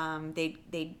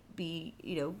 They'd be,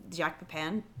 Jacques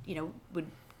Pepin, would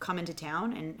come into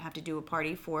town and have to do a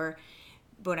party for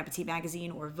Bon Appetit magazine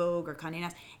or Vogue or Condé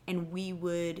Nast, and we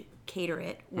would cater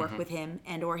it, work with him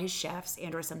and or his chefs,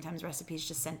 and or sometimes recipes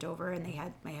just sent over, and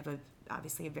I have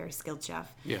obviously a very skilled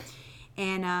chef. Yeah.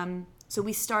 And so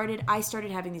I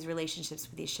started having these relationships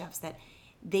with these chefs that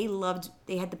they loved.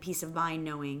 They had the peace of mind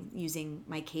knowing, using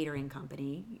my catering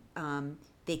company,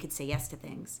 they could say yes to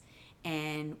things,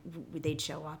 and they'd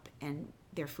show up and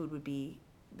their food would be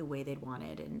the way they'd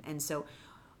wanted. And so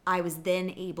I was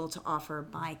then able to offer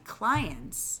my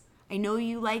clients, I know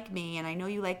you like me, and I know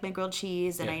you like my grilled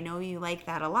cheese, and I know you like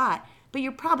that a lot, but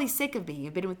you're probably sick of me.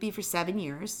 You've been with me for 7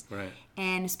 years. Right.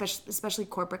 And especially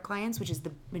corporate clients, which is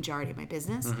the majority of my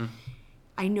business.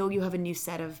 I know you have a new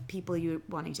set of people you're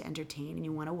wanting to entertain, and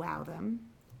you want to wow them.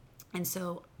 And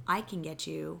so I can get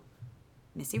you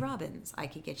Missy Robbins. I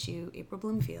could get you April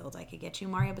Bloomfield. I could get you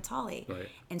Mario Batali. Right.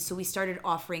 And so we started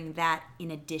offering that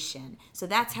in addition. So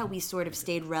that's how we sort of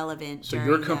stayed relevant. So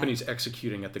your company's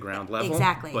executing at the ground level.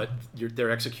 Exactly. But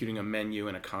they're executing a menu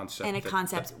and a concept. And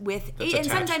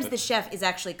sometimes the chef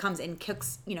comes and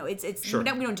cooks. It's Sure.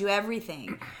 we don't do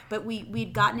everything, but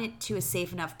we'd gotten it to a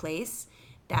safe enough place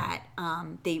that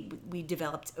we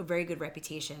developed a very good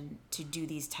reputation to do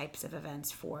these types of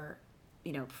events for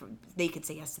they could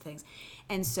say yes to things.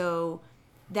 And so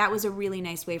that was a really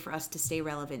nice way for us to stay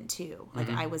relevant too. Like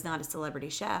I was not a celebrity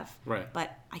chef, right,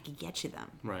 but I could get you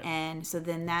them. Right. And so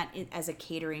then that, as a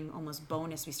catering almost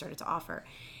bonus, we started to offer.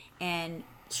 And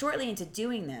shortly into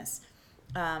doing this,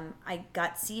 I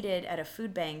got seated at a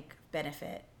food bank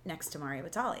benefit next to Mario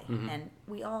Batali. And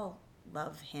we all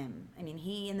love him. I mean,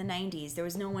 he, in the 90s, there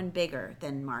was no one bigger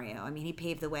than Mario. I mean, he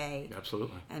paved the way.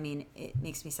 Absolutely. I mean, it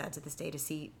makes me sad to this day to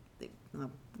see, I'll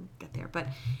get there, but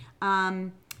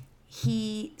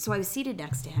so I was seated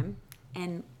next to him,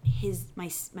 and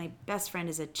my best friend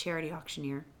is a charity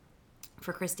auctioneer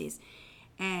for Christie's,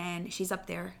 and she's up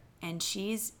there, and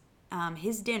she's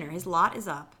his lot is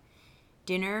up,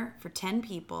 dinner for 10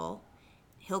 people.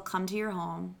 He'll come to your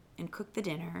home and cook the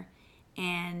dinner,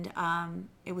 and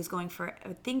it was going for,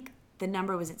 I think the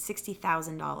number was at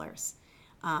 $60,000,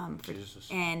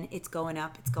 and it's going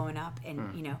up,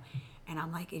 and and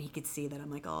I'm like, and he could see that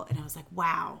I'm like, and I was like,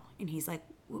 wow. And he's like,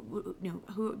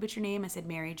 what's your name? I said,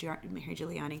 Mary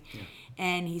Giuliani. Yeah.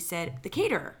 And he said, the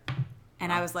caterer.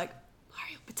 And I was like,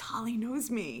 Mario Batali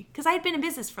knows me. Because I had been in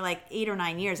business for like 8 or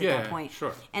 9 years at that point.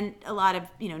 Sure. And a lot of,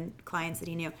 clients that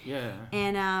he knew. Yeah.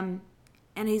 And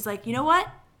he's like, you know what?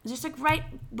 Just like right,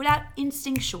 without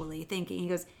instinctually thinking,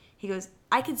 he goes,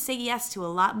 I could say yes to a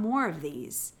lot more of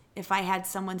these if I had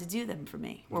someone to do them for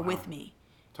me or with me.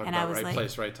 Talk about right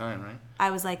place, right time, right? I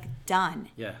was like, done.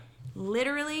 Yeah.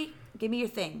 Literally, give me your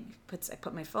thing. I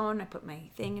put my phone, I put my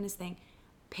thing in his thing.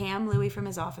 Pam Louie from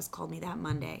his office called me that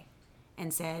Monday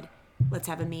and said, let's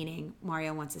have a meeting.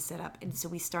 Mario wants to set up. And so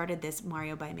we started this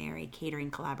Mario by Mary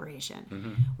catering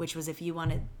collaboration, which was if you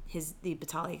wanted the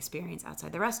Batali experience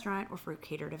outside the restaurant or for a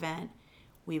catered event,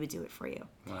 we would do it for you.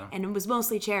 Wow. And it was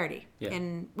mostly charity, Yeah.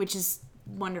 and which is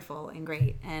wonderful and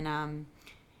great. And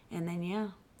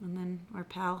then our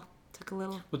pal took a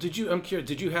little. Well, I'm curious,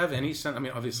 did you have any sense? I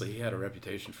mean, obviously he had a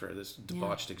reputation for this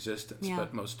debauched existence,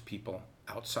 but most people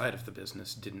outside of the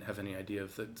business didn't have any idea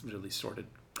of the really sordid,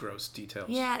 gross details.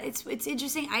 Yeah, it's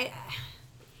interesting.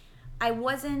 I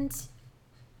wasn't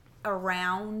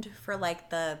around for like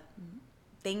the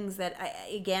things that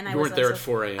You weren't there at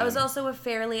 4 a.m. I was also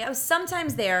I was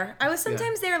sometimes there. I was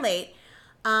sometimes there late.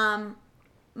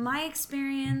 My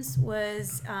experience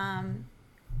was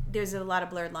there's a lot of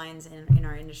blurred lines in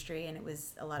our industry, and it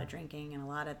was a lot of drinking and a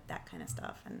lot of that kind of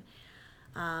stuff.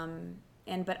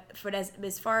 But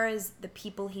as far as the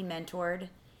people he mentored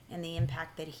and the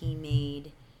impact that he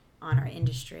made on our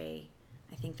industry,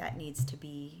 I think that needs to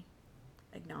be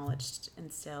acknowledged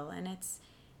and still. And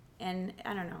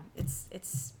I don't know.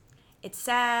 It's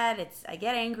sad. I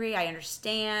get angry. I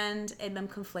understand. And I'm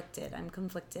conflicted.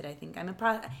 I think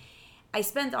I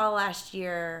spent all last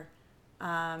year,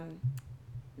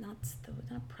 not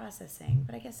processing,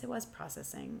 but I guess it was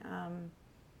processing.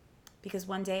 Because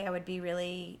one day I would be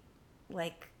really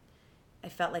like, I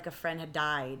felt like a friend had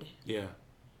died. Yeah.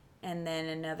 And then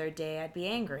another day I'd be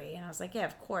angry. And I was like, yeah,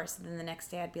 of course. And then the next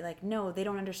day I'd be like, no, they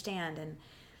don't understand. And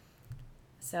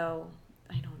so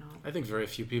I don't know. I think very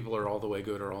few people are all the way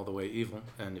good or all the way evil.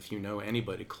 And if you know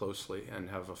anybody closely and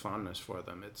have a fondness for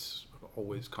them, it's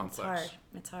always complex.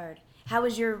 It's hard. How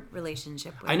was your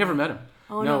relationship with I never met him.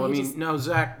 Oh, no, no,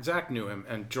 Zach knew him,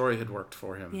 and Jory had worked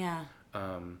for him. Yeah.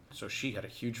 So she had a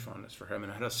huge fondness for him,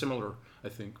 and had a similar, I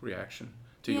think, reaction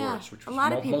to Yeah, yours, which was a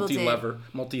lot of people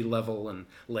multi-level and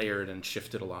layered and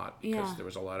shifted a lot because there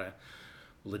was a lot of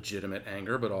legitimate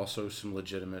anger, but also some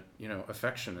legitimate,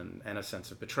 affection and a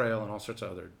sense of betrayal and all sorts of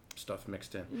other stuff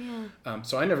mixed in. Yeah.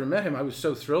 So I never met him. I was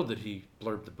so thrilled that he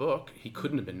blurbed the book. He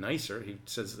couldn't have been nicer. He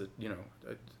says that,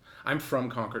 I'm from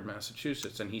Concord,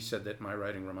 Massachusetts, and he said that my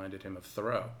writing reminded him of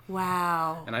Thoreau.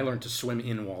 Wow. And I learned to swim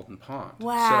in Walden Pond.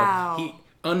 Wow. So he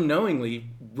unknowingly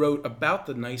wrote about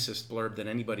the nicest blurb that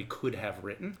anybody could have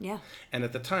written. Yeah. And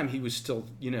at the time, he was still,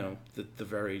 the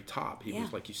very top. He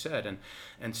was, like you said.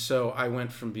 And so I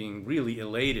went from being really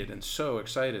elated and so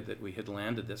excited that we had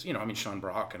landed this. Sean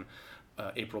Brock and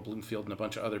April Bloomfield and a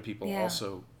bunch of other people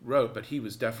also wrote, but he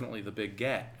was definitely the big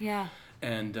get. Yeah.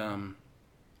 And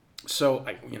so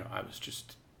I was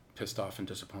just pissed off and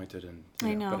disappointed, and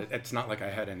I know. But it's not like I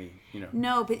had any,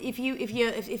 No, but if you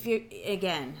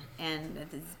again, and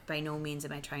by no means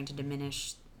am I trying to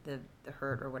diminish the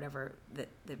hurt or whatever that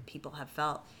people have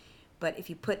felt, but if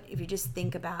you just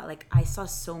think about, like, I saw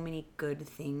so many good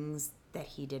things that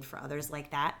he did for others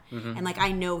like that, and like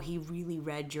I know he really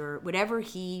read whatever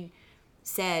he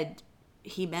said.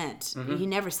 He meant. He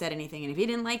never said anything, and if he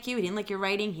didn't like you, he didn't like your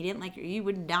writing, you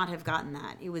would not have gotten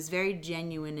that. It was very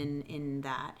genuine in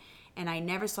that, and I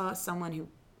never saw someone who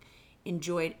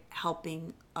enjoyed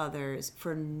helping others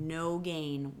for no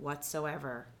gain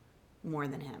whatsoever more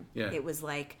than him. It was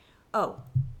like, oh,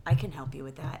 I can help you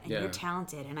with that, and you're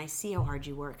talented, and I see how hard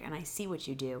you work, and I see what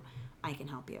you do. I can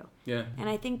help you. And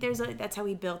I think that's how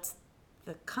he built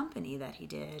the company that he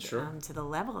did, to the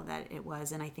level that it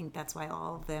was, and I think that's why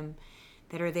all of them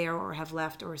that are there or have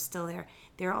left or are still there,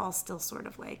 they're all still sort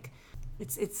of like,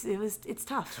 it's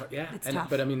tough. Yeah, it's tough.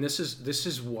 But I mean, this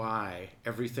is why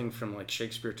everything from like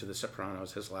Shakespeare to The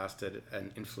Sopranos has lasted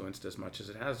and influenced as much as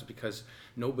it has, because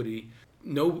no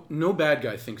bad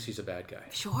guy thinks he's a bad guy.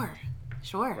 Sure.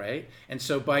 Right? And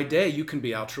so by day you can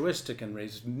be altruistic and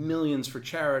raise millions for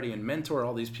charity and mentor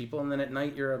all these people, and then at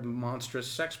night you're a monstrous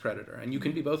sex predator, and you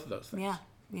can be both of those things.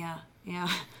 Yeah.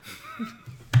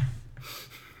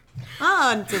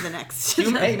 On to the next.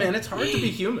 Hey man, it's hard to be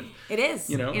human. It is.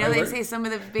 They say some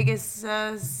of the biggest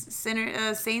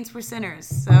saints were sinners.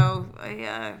 So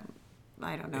I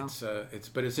don't know.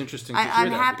 But it's interesting to hear that.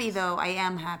 I'm happy though. I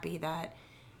am happy that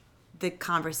the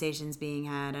conversation's being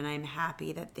had, and I'm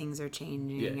happy that things are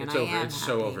changing. Yeah, it's over. I am it's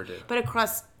happy. So overdue. But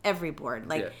across every board,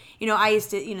 like I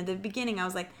used to, the beginning, I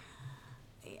was like,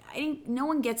 no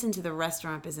one gets into the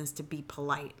restaurant business to be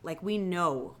polite. Like, we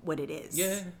know what it is.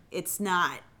 Yeah. It's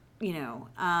not,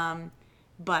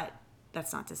 but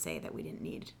that's not to say that we didn't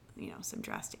need, some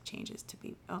drastic changes to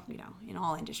be, in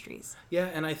all industries. Yeah,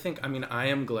 and I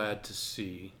am glad to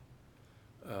see,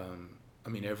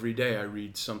 every day I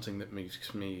read something that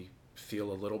makes me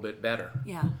feel a little bit better.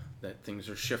 Yeah. That things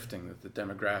are shifting, that the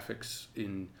demographics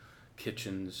in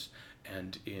kitchens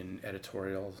and in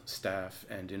editorial staff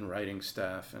and in writing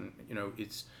staff, and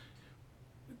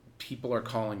people are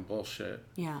calling bullshit.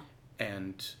 Yeah.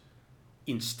 And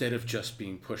instead of just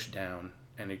being pushed down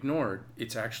and ignored,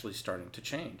 it's actually starting to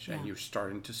change. And you're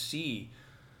starting to see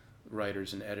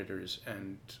writers and editors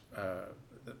and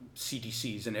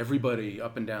CDCs and everybody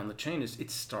up and down the chain,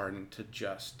 it's starting to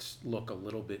just look a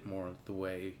little bit more the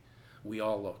way we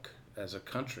all look as a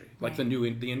country. Like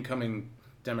the incoming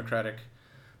Democratic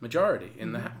majority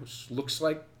in the House looks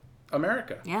like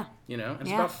America. Yeah. You know, and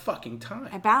it's about fucking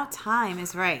time. About time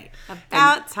is right.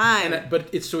 About time. But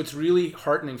it's really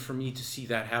heartening for me to see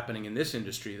that happening in this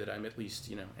industry that I'm at least,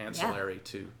 ancillary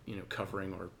to,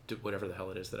 covering or whatever the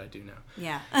hell it is that I do now.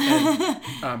 Yeah.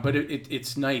 And, but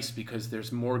it's nice because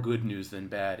there's more good news than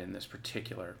bad in this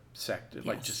particular sector. Yes.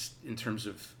 Like just in terms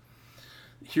of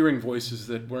hearing voices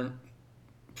that weren't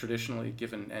traditionally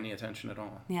given any attention at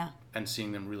all. Yeah. And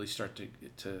seeing them really start to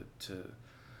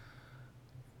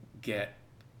get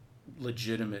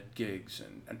legitimate gigs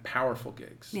and powerful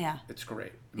gigs. Yeah. It's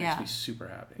great. It makes me super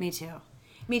happy. Me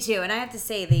too. And I have to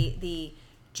say the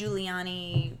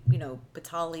Giuliani,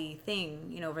 Batali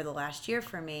thing, over the last year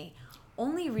for me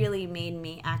only really made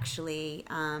me actually,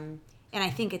 and I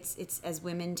think it's as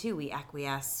women too, we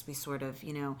acquiesce, we sort of,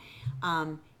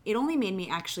 it only made me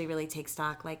actually really take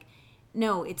stock. Like,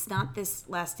 no, it's not this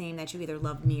last name that you either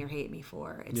love me or hate me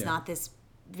for. It's not this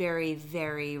very,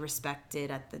 very respected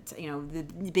at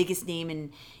the biggest name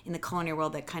in the culinary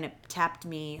world that kind of tapped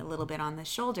me a little bit on the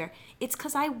shoulder. It's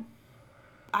because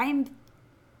I'm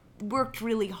worked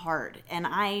really hard and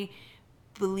I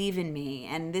believe in me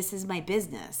and this is my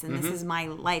business and this is my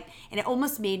life. And it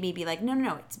almost made me be like,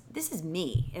 no, this is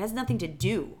me. It has nothing to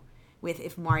do with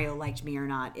if Mario liked me or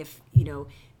not. If,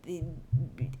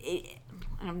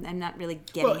 I'm not really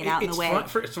getting it out in the way.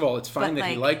 First of all, it's fine that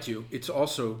he liked you. It's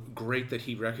also great that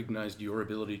he recognized your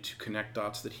ability to connect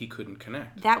dots that he couldn't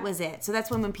connect. That was it. So that's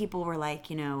when people were like,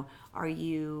 are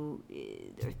you...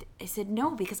 I said,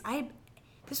 no, because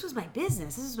this was my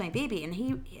business. This was my baby. And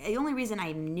the only reason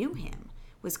I knew him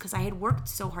was because I had worked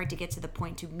so hard to get to the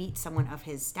point to meet someone of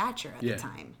his stature at the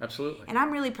time. Absolutely. And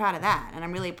I'm really proud of that. And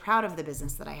I'm really proud of the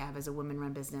business that I have as a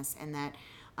women-run business. And that...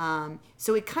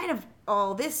 so it kind of,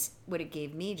 all this, what it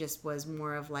gave me just was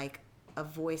more of like a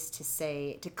voice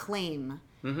to claim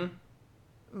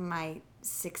my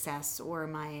success or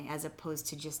as opposed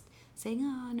to just saying,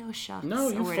 oh, no shucks,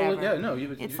 or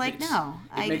whatever. It's like, no,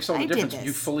 it makes all the difference.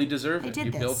 You fully deserve it.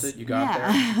 You built it. You got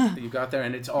there. You got there.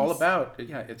 And it's all about,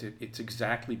 it's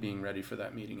exactly being ready for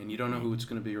that meeting. And you don't know who it's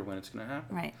going to be or when it's going to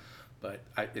happen. Right. But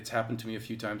it's happened to me a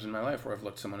few times in my life where I've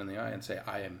looked someone in the eye and say,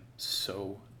 I am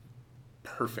so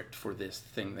perfect for this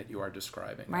thing that you are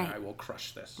describing. Right. And I will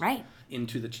crush this. Right.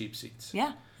 Into the cheap seats.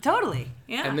 Yeah, totally.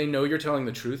 Yeah. And they know you're telling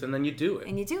the truth and then you do it.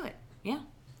 Yeah.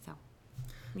 So.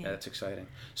 Yeah, that's exciting.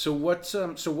 So what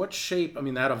shape, I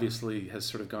mean, that obviously has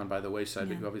sort of gone by the wayside,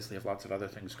 but you obviously have lots of other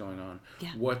things going on.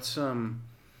 Yeah.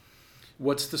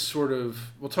 What's the sort of,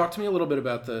 well, talk to me a little bit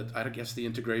about the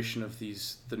integration of the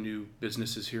new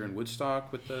businesses here in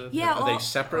Woodstock with are they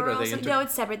separate? No,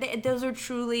 it's separate. Those are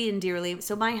truly and dearly.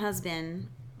 So my husband,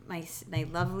 my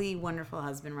lovely, wonderful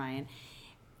husband, Ryan,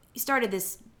 he started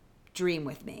this dream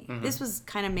with me. Mm-hmm. This was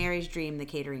kind of Mary's dream, the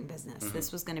catering business. Mm-hmm.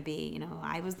 This was going to be,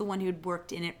 I was the one who'd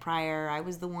worked in it prior. I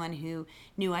was the one who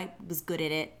knew I was good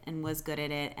at it and was good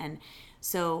at it. And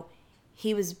so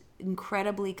he was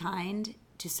incredibly kind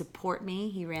to support me.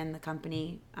 He ran the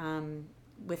company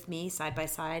with me side by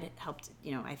side. It helped,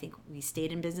 I think we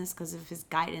stayed in business because of his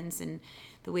guidance and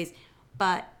the ways.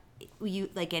 But you,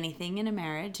 like anything in a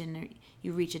marriage, and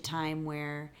you reach a time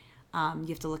where you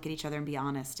have to look at each other and be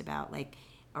honest about, like,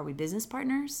 are we business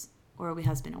partners or are we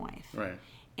husband and wife? Right.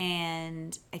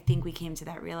 And I think we came to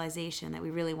that realization that we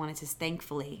really wanted to,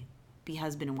 thankfully, be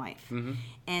husband and wife. Mm-hmm.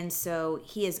 And so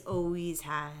he has always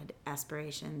had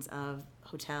aspirations of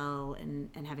hotel and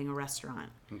having a restaurant.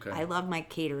 Okay. I love my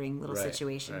catering little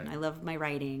situation. Right. I love my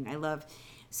writing.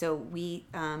 So we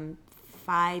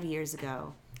 5 years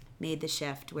ago made the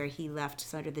shift where he left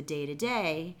sort of the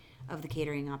day-to-day of the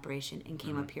catering operation and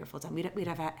came up here full time. We'd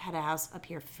have had a house up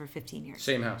here for 15 years.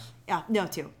 Same house? No,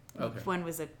 two. Okay. One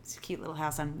was a cute little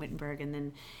house on Wittenberg, and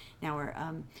then now we're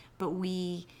but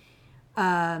we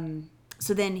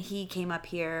so then he came up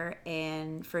here,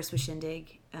 and first was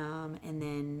Shindig, and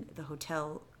then the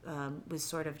hotel was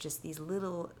sort of just these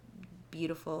little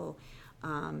beautiful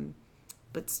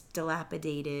but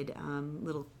dilapidated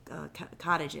little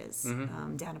cottages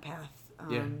down a path.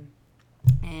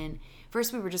 And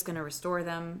first we were just going to restore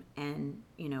them and,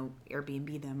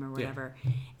 Airbnb them or whatever.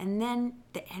 Yeah. And then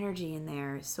the energy in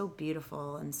there is so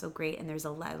beautiful and so great. And there was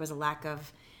a lack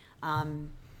of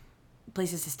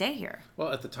places to stay here.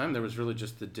 Well, at the time, there was really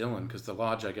just the Dillon, because the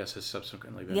lodge, I guess, has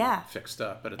subsequently been fixed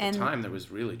up. But at the time, there was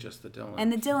really just the Dillon.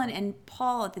 And the Dillon, and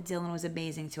Paul at the Dillon was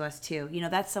amazing to us, too. You know,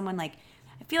 that's someone like,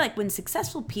 I feel like when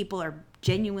successful people are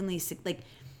genuinely, like,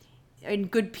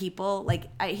 and good people, like,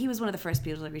 he was one of the first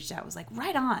people that reached out, was like,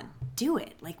 right on, do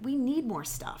it. Like, we need more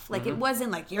stuff. Like, it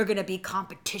wasn't like, you're going to be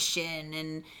competition.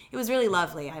 And it was really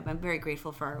lovely. I'm very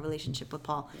grateful for our relationship with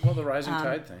Paul. Well, the rising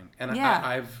tide thing. And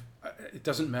it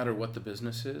doesn't matter what the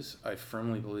business is. I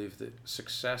firmly believe that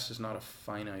success is not a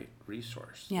finite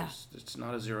resource. Yeah. It's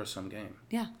not a zero-sum game.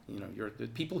 Yeah. You know, the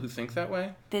people who think that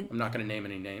way, I'm not going to name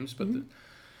any names, but the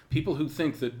people who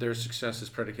think that their success is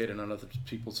predicated on other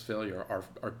people's failure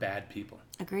are bad people.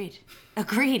 Agreed.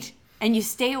 And you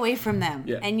stay away from them.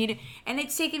 Yeah. And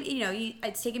it's taken,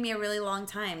 it's taken me a really long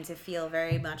time to feel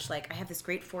very much like I have this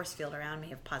great force field around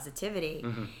me of positivity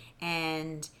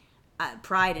and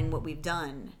pride in what we've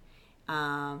done.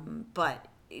 But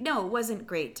no, it wasn't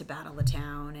great to battle the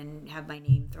town and have my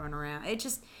name thrown around.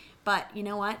 But you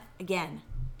know what? Again,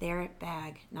 their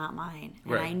bag, not mine.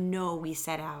 And Right. I know we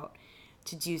set out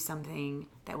to do something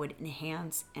that would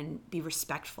enhance and be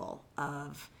respectful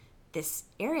of this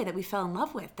area that we fell in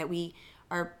love with, that we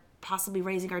are possibly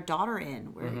raising our daughter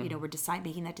in. We're, we're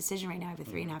making that decision right now. I have a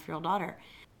 3.5-year-old daughter.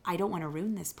 I don't want to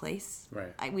ruin this place.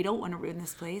 Right. We don't want to ruin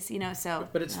this place, so.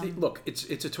 But it's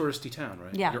it's a touristy town,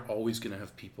 right? Yeah. You're always going to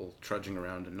have people trudging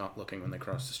around and not looking when they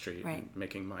cross the street, Right. and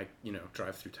making my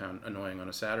drive through town annoying on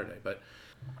a Saturday. But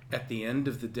at the end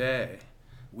of the day,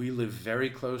 we live very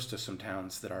close to some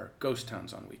towns that are ghost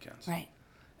towns on weekends. Right.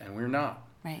 And we're not.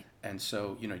 Right. And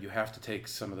so, you have to take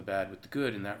some of the bad with the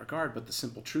good in that regard. But the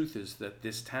simple truth is that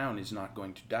this town is not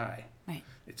going to die. Right.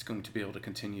 It's going to be able to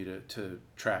continue to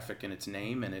traffic in its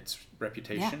name and its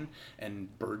reputation. Yeah. And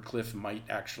Birdcliff might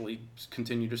actually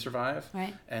continue to survive.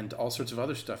 Right. And all sorts of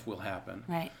other stuff will happen.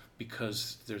 Right.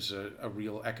 Because there's a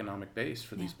real economic base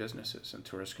for these businesses. And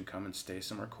tourists can come and stay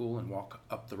somewhere cool and walk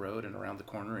up the road and around the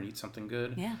corner and eat something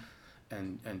good. Yeah.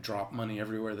 And drop money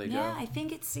everywhere they go. Yeah, I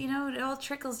think it's, it all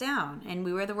trickles down. And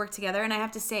we rather work together. And I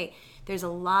have to say, there's a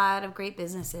lot of great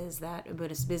businesses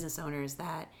business owners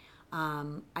that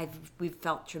we've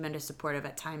felt tremendous support of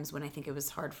at times when I think it was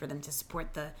hard for them to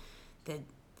support the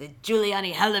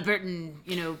Giuliani Halliburton,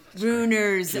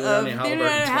 ruiners of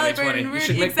Halliburton 2020. You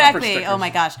should make exactly. Oh my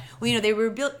gosh. Well, they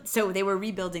were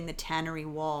rebuilding the tannery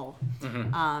wall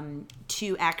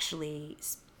to actually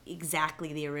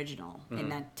exactly the original,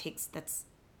 and that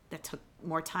took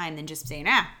more time than just saying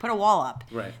put a wall up.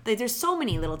 Right. There's so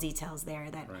many little details there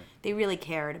that they really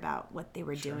cared about what they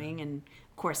were doing, and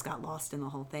of course got lost in the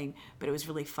whole thing. But it was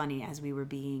really funny as we were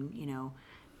being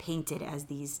painted as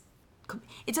these.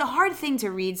 It's a hard thing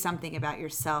to read something about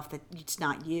yourself that it's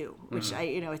not you, which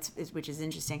which is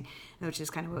interesting, which is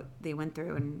kind of what they went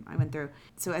through and I went through.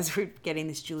 So as we're getting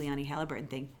this Giuliani Halliburton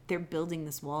thing, they're building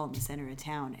this wall in the center of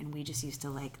town, and we just used to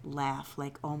laugh,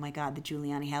 oh my God, the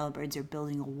Giuliani Halliburtons are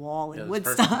building a wall in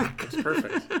Woodstock. It's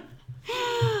perfect.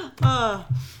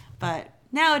 But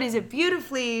now it is a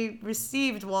beautifully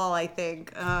received wall, I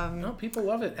think. No, people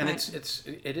love it, and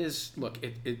it is. Look,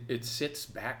 it sits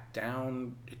back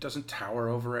down. It doesn't tower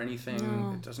over anything.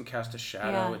 No. It doesn't cast a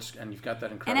shadow. Yeah. And you've got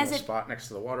that incredible spot next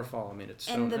to the waterfall. I mean, it's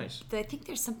so nice. I think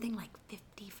there's something like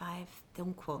 55.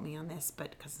 Don't quote me on this,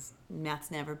 but because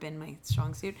math's never been my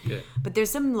strong suit. Yeah. But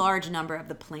there's some large number of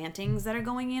the plantings that are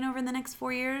going in over the next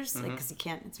 4 years, because you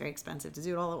can't. It's very expensive to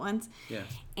do it all at once. Yeah.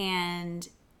 And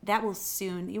that will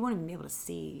soon, you won't even be able to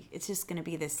see. It's just going to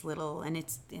be this little, and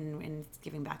it's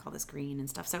giving back all this green and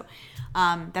stuff. So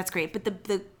that's great. But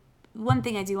the one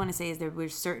thing I do want to say is there were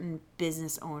certain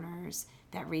business owners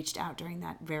that reached out during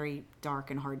that very dark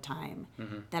and hard time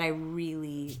that I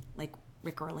really, like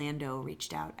Rick Orlando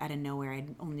reached out out of nowhere.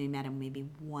 I'd only met him maybe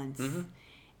once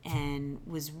and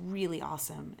was really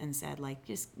awesome and said,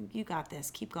 just, you got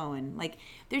this, keep going.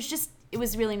 It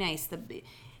was really nice.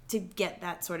 To get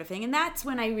that sort of thing, and that's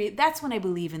when I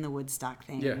believe in the Woodstock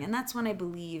thing, and that's when I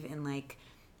believe in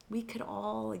we could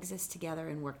all exist together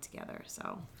and work together.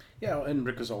 So and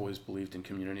Rick has always believed in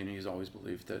community, and he's always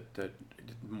believed that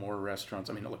more restaurants.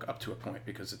 I mean, look, up to a point,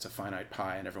 because it's a finite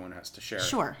pie and everyone has to share.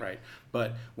 Sure. It, right?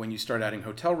 But when you start adding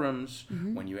hotel rooms,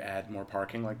 when you add more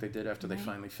parking, like they did after they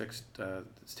finally fixed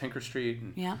Tinker Street,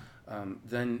 and,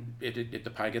 then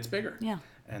the pie gets bigger. Yeah.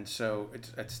 And so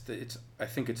I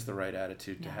think it's the right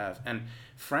attitude to have. And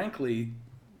frankly,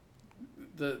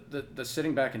 the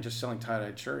sitting back and just selling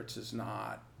tie-dyed shirts is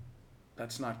not.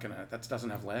 That doesn't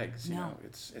have legs. No.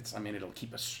 It's. I mean, it'll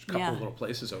keep a couple of little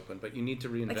places open, but you need to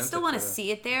reinvent it. I still want to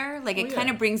see it there. It kind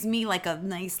of brings me a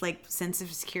nice sense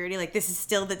of security. This is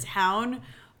still the town,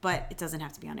 but it doesn't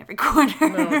have to be on every corner.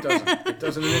 No, it doesn't. It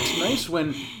doesn't. And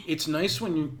it's nice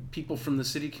when people from the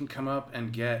city can come up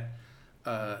and get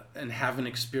and have an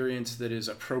experience that is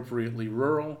appropriately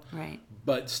rural, right,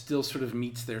 but still sort of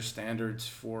meets their standards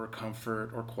for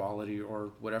comfort or quality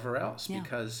or whatever else. Yeah.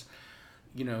 Because,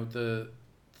 you know, the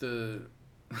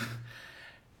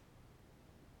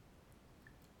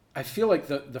I feel like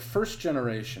the first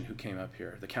generation who came up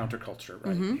here, the counterculture,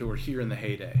 right, who were here in the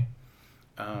heyday,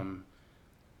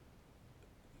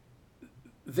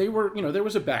 they were, you know, there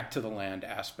was a back to the land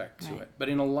aspect to Right. it. But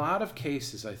in a lot of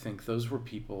cases, I think those were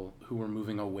people who were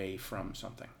moving away from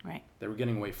something. right, They were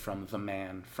getting away from the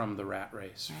man, from the rat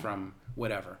race, Right. from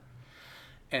whatever.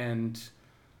 And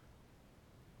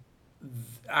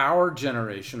our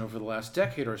generation over the last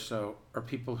decade or so are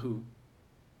people who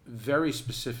very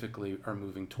specifically are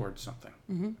moving towards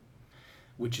something,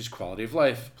 which is quality of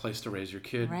life, place to raise your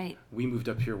kid. Right. We moved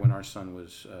up here when our son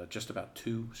was just about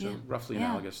 2, so Yeah. roughly Yeah.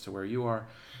 analogous to where you are.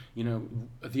 You know,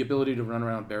 the ability to run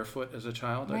around barefoot as a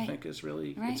child, I Right. think, is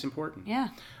really, Right. it's important. yeah,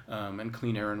 And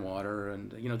clean air and water.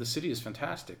 And, you know, the city is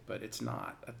fantastic, but it's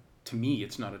not, to me,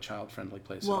 it's not a child-friendly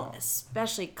place at well, all.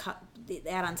 especially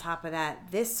add on top of that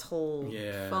this whole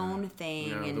Yeah. phone thing.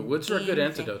 You know, and the woods are a good game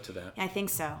antidote to that. I think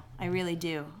so. I really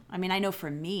do. I mean, I know for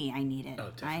me, I need it.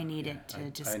 Oh, definitely. I need Yeah. it to I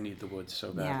just. need the woods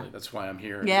so badly. Yeah. That's why I'm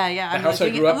here. Yeah, yeah. The I'm house I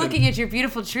looking, grew I'm up in. looking at your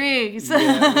beautiful trees. Yeah, we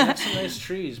have some nice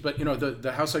trees, but you know,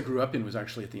 the house I grew up in was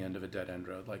actually at the end of a dead end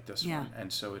road like this Yeah. one,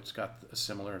 and so it's got a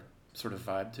similar sort of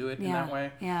vibe to it in Yeah, that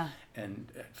way. yeah.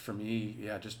 And for me,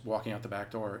 yeah, just walking out the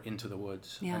back door into the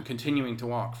woods Yeah. and continuing to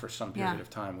walk for some period Yeah. of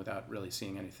time without really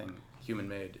seeing anything human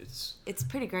made. It's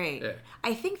pretty great. Yeah.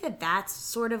 I think that's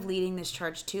sort of leading this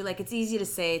charge too. Like, it's easy to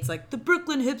say, it's like the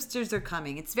Brooklyn hipsters are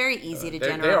coming. It's very easy to they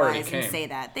already generalize and came. say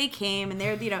that. They came and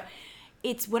they're, you know,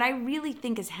 it's what I really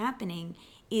think is happening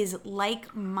is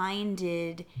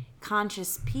like-minded,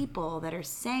 conscious people that are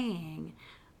saying,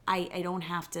 I don't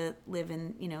have to live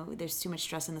in, you know, there's too much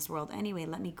stress in this world anyway.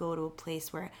 Let me go to a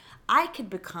place where I could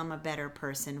become a better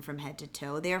person from head to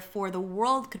toe. Therefore, the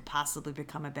world could possibly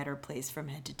become a better place from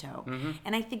head to toe.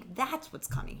 And I think that's what's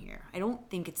coming here. I don't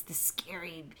think it's the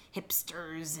scary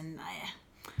hipsters and I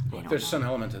don't There's know. some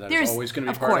element to that. There's It's always going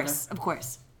to be of part course, of it. of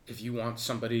course. If you want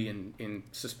somebody in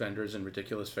suspenders and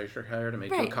ridiculous facial hair to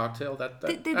make you Right. a cocktail, that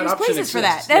There's option places for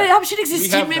that. exists. That Yeah. option exists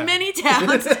We have in that. many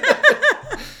towns.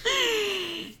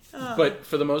 But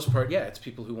for the most part, yeah, it's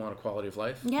people who want a quality of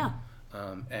life. Yeah.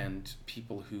 And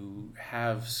people who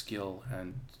have skill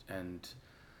and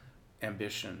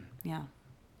ambition. Yeah.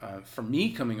 For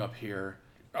me, coming up here,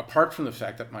 apart from the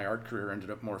fact that my art career ended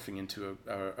up morphing into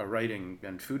a writing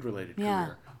and food-related Yeah.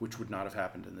 career, which would not have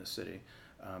happened in this city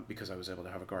because I was able to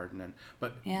have a garden.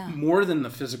 But Yeah. more than the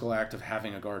physical act of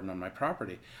having a garden on my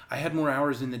property, I had more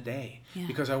hours in the day Yeah.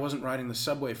 because I wasn't riding the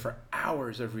subway for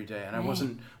hours every day, and I Right.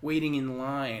 wasn't waiting in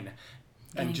line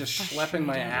Getting and just schlepping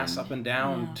my frustrated ass and- up and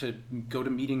down yeah. to go to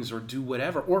meetings or do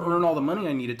whatever, or earn all the money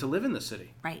I needed to live in the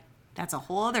city. Right. That's a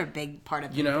whole other big part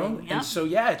of the You know, thing. Yeah. and so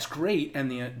yeah, it's great,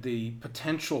 and the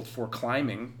potential for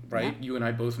climbing, right? Yeah. You and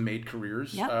I both made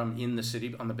careers Yeah. in the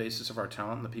city on the basis of our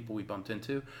talent and the people we bumped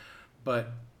into,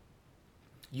 but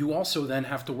you also then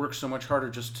have to work so much harder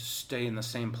just to stay in the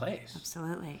same place.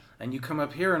 Absolutely. And you come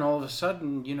up here, and all of a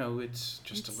sudden, you know, it's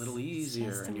just a little It's easier,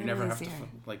 just a and you little never have easier.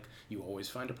 to like you always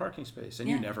find a parking space, and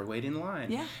Yeah. you never wait in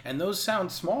line. Yeah. And those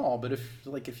sound small, but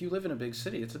if you live in a big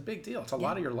city, it's a big deal. It's a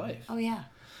lot of your life. Oh yeah.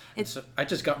 So I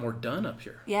just got more done up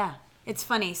here. Yeah. It's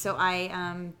funny. So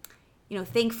I you know,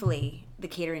 thankfully the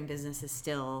catering business is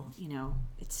still, you know,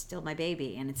 it's still my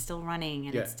baby and it's still running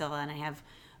and Yeah. it's still, and I have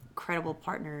incredible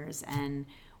partners and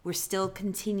we're still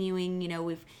continuing, you know,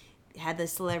 we've had the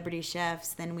celebrity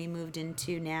chefs, then we moved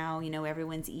into now, you know,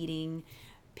 everyone's eating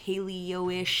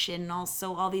paleo-ish and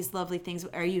also all these lovely things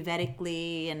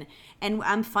Ayurvedically and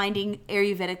I'm finding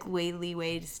Ayurvedic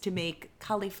ways to make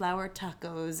cauliflower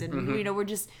tacos and you know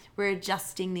we're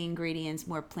adjusting the ingredients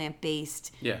more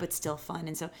plant-based Yeah. but still fun,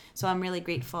 and so I'm really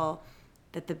grateful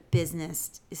that the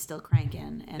business is still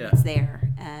cranking and Yeah. it's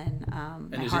there, and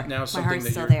And my is heart, it now my something heart's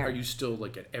that still you're, there. are you still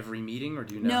like at every meeting, or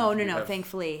do you No, you no. have-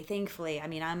 Thankfully, I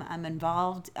mean, I'm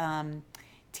involved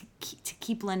to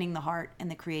keep lending the heart and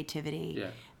the creativity, Yeah.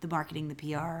 the marketing, the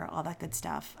PR, all that good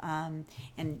stuff, and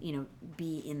you know,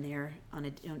 be in there on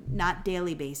a not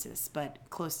daily basis, but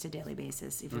close to daily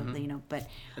basis, if you know. But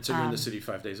And so you're in the city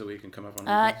 5 days a week and come up on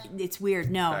weekends? it's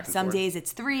weird. No, Back and some forth? days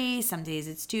it's 3, some days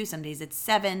it's 2, some days it's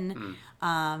 7.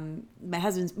 My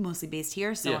husband's mostly based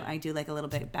here, so Yeah. I do like a little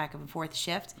bit back and forth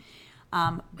shift.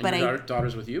 And But your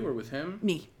daughter's with you or with him?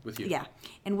 Me. With you. Yeah.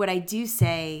 And what I do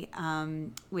say,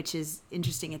 which is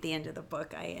interesting at the end of the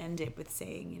book, I end it with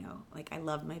saying, you know, like I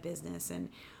love my business,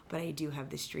 but I do have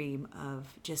this dream of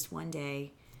just one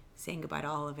day saying goodbye to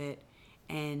all of it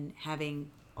and having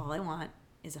all I want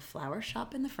is a flower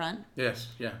shop in the front. Yes,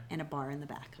 yeah. And a bar in the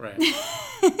back. Right.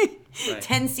 Right.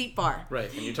 10-seat bar.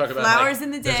 Right. And you talk about flowers in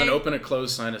the day. There's an open and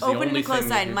close sign. It's open the only and close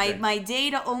thing sign. My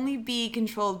day to only be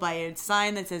controlled by a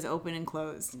sign that says open and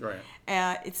closed. Right.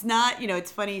 It's not, you know,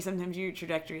 it's funny sometimes your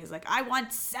trajectory is like, I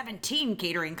want 17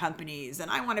 catering companies and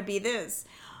I want to be this.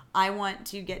 I want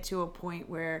to get to a point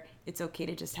where it's okay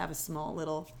to just have a small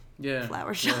little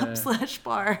flower shop /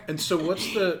 bar. And so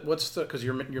what's the because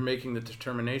you're making the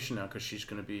determination now because she's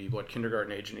going to be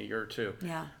kindergarten age in a year or two.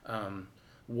 Yeah.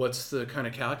 What's the kind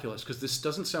of calculus? Because this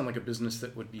doesn't sound like a business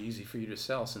that would be easy for you to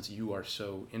sell since you are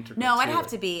so integral. No, I'd have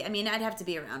to be. I mean, I'd have to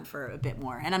be around for a bit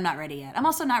more, and I'm not ready yet. I'm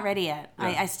also not ready yet.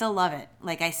 Yeah. I still love it.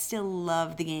 Like I still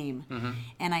love the game,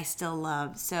 and I still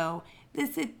love so.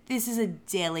 This is a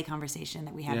daily conversation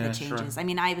that we have that changes. Sure. I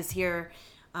mean, I was here.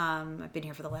 I've been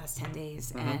here for the last 10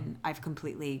 days, and I've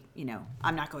completely, you know,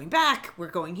 I'm not going back. We're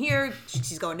going here.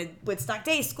 She's going to Woodstock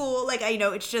Day School. Like, I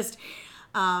know it's just,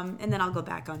 and then I'll go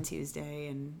back on Tuesday,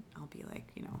 and I'll be like,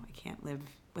 you know, I can't live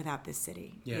without this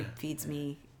city. Yeah. It feeds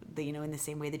me, you know, in the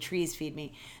same way the trees feed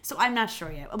me. So I'm not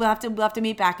sure yet. We'll have to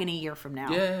meet back in a year from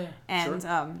now. Yeah. And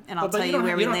sure. And I'll tell you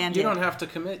where we landed. You don't have to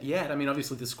commit yet. I mean,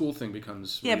 obviously the school thing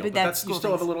becomes real, but that's you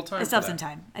still have a little time. I still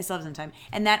have some time.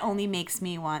 And that only makes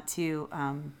me want to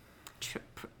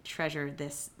treasure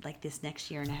this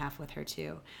next year and a half with her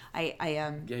too.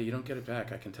 Yeah, you don't get it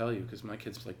back. I can tell you because my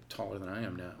kid's like taller than I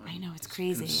am now. I know it's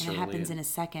crazy, and it happens in a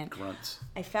second. Grunts.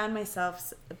 I found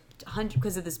myself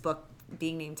because of this book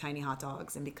being named Tiny Hot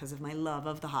Dogs, and because of my love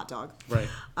of the hot dog. Right.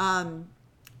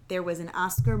 There was an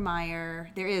Oscar Mayer.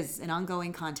 There is an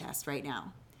ongoing contest right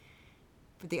now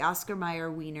for the Oscar Mayer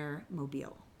Wiener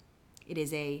Mobile. It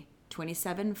is a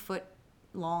 27-foot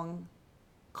long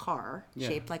car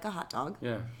shaped like a hot dog.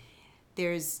 Yeah.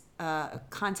 There's a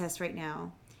contest right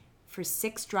now for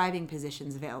 6 driving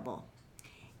positions available.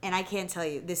 And I can't tell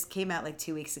you, this came out like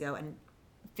 2 weeks ago, and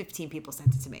 15 people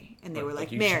sent it to me. And they were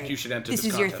like, Mary, you should enter this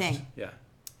is contest. Your thing. Yeah.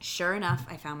 Sure enough,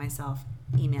 I found myself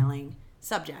emailing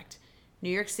subject, New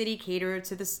York City caterer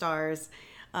to the stars,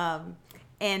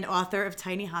 and author of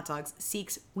Tiny Hot Dogs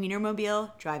seeks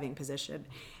Wienermobile driving position.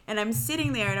 And I'm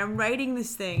sitting there and I'm writing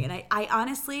this thing, and I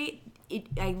honestly,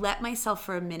 I let myself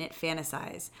for a minute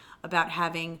fantasize about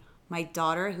having my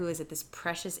daughter, who is at this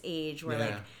precious age where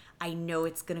like I know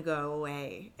it's gonna go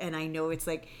away, and I know it's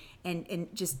like, and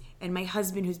my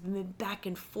husband who's been back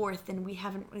and forth, and we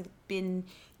haven't really been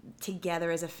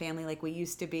together as a family like we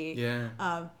used to be.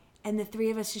 Yeah. And the 3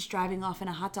 of us just driving off in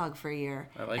a hot dog for a year.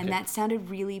 I like and it. That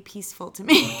sounded really peaceful to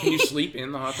me. Can you sleep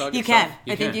in the hot dog? You itself?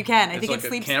 can. I think you can. I think like it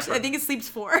sleeps. camper. I think it sleeps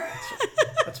 4.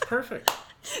 That's perfect.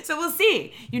 So we'll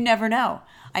see. You never know.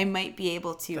 I might be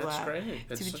able to. That's great.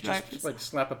 It's just like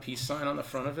slap a peace sign on the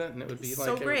front of it, and it would be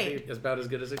so like great. It would be about as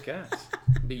good as it gets.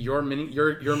 It'd be your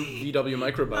VW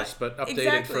microbus, but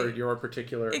updated for your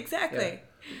particular. Exactly. Yeah.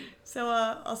 So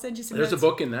I'll send you some. There's notes. a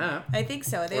book in that. I think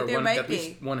so. There might at be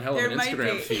least one hell of an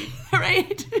Instagram feed.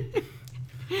 Right.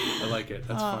 I like it.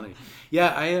 That's funny. Yeah,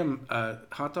 I am.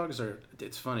 Hot dogs are.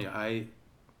 It's funny.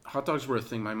 Hot dogs were a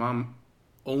thing. My mom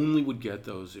only would get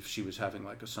those if she was having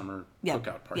like a summer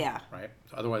cookout party. Yeah. Right.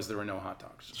 Otherwise, there were no hot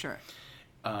dogs. Sure.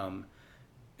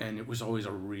 And it was always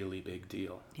a really big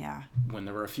deal. Yeah. When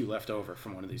there were a few left over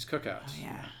from one of these cookouts. Oh,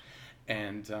 yeah.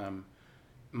 And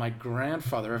my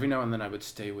grandfather, every now and then I would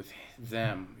stay with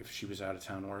them if she was out of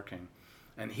town working.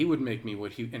 And he would make me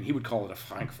he would call it a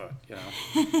Frankfurt, you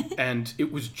know. And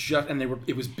it was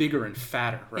it was bigger and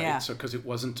fatter, right? Yeah. So because it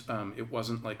wasn't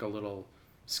like a little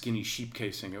skinny sheep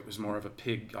casing, it was more of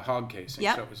a hog casing.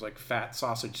 Yep. So it was like fat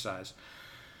sausage size.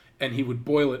 And he would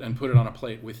boil it and put it on a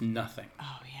plate with nothing.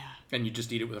 Oh yeah. And you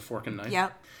just eat it with a fork and knife.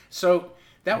 Yep. So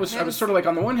I was sort of like,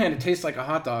 on the one hand, it tastes like a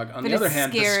hot dog. On the other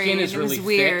hand, the skin is really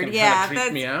thick and kind of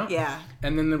creeped me out. Yeah.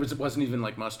 And then it wasn't even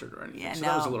like mustard or anything. So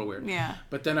that was a little weird. Yeah.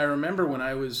 But then I remember when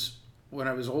I was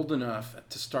old enough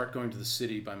to start going to the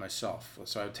city by myself.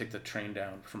 So I would take the train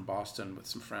down from Boston with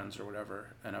some friends or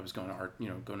whatever, and I was going to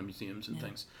going to museums and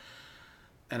things.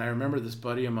 And I remember this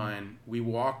buddy of mine, we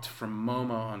walked from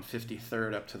MoMA on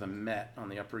 53rd up to the Met on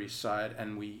the Upper East Side,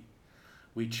 and we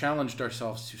challenged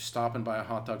ourselves to stop and buy a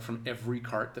hot dog from every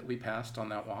cart that we passed on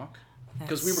that walk.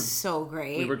 Because we were so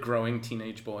great. We were growing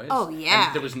teenage boys. Oh yeah.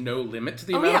 And there was no limit to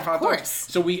the amount of hot dogs. Course.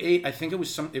 So we ate. I think it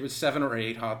was 7 or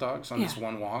 8 hot dogs on this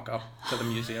one walk up to the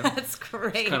museum. That's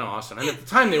great. It's kind of awesome. And at the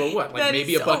time they were what, like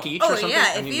maybe a buck each or something.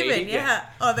 Yeah, if even. Yeah.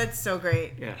 Oh, that's so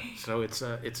great. Yeah. So it's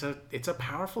a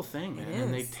powerful thing, man.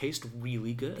 And they taste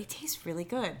really good. They taste really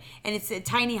good, and it's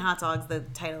Tiny Hot Dogs, the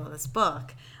title of this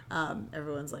book.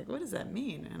 Everyone's like, what does that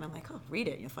mean? And I'm like, oh, read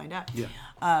it, you'll find out. Yeah.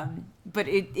 But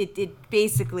it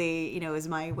basically, is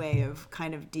my way of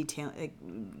kind of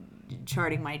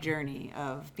charting my journey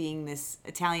of being this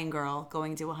Italian girl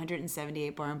going to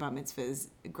 178 bar and bat mitzvahs,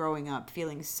 growing up,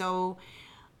 feeling so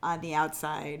on the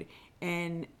outside.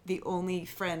 And the only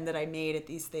friend that I made at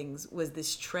these things was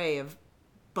this tray of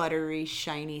buttery,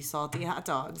 shiny, salty hot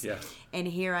dogs. Yeah. And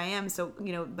here I am. So,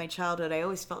 my childhood, I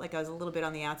always felt like I was a little bit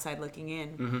on the outside looking in.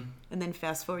 Mm-hmm. And then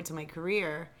fast forward to my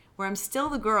career, where I'm still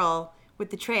the girl with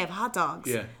the tray of hot dogs,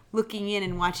 looking in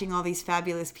and watching all these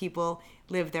fabulous people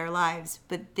live their lives.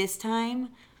 But this time,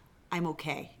 I'm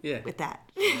okay with that.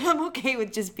 I'm okay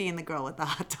with just being the girl with the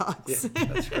hot dogs. Yeah,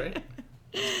 that's great.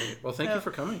 Well, thank you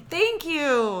for coming. Thank you.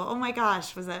 Oh my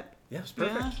gosh, was that? Yeah, it was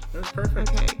perfect. Yeah? It was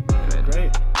perfect. Okay, good.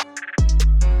 Great.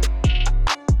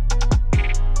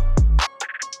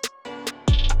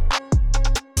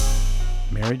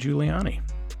 Mary Giuliani.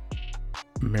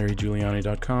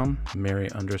 MaryGiuliani.com.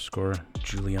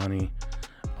 Mary_Giuliani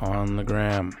on the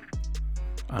gram.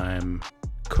 I'm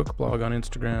Cookblog on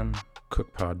Instagram.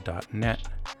 Cookpod.net.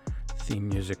 Theme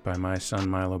music by my son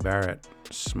Milo Barrett.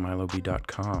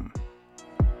 Smiloby.com.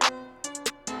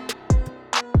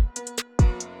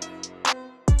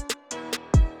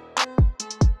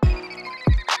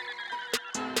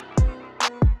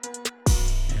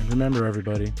 And remember,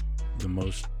 everybody, the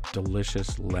most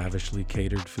delicious, lavishly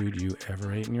catered food you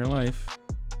ever ate in your life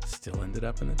still ended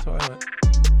up in the toilet.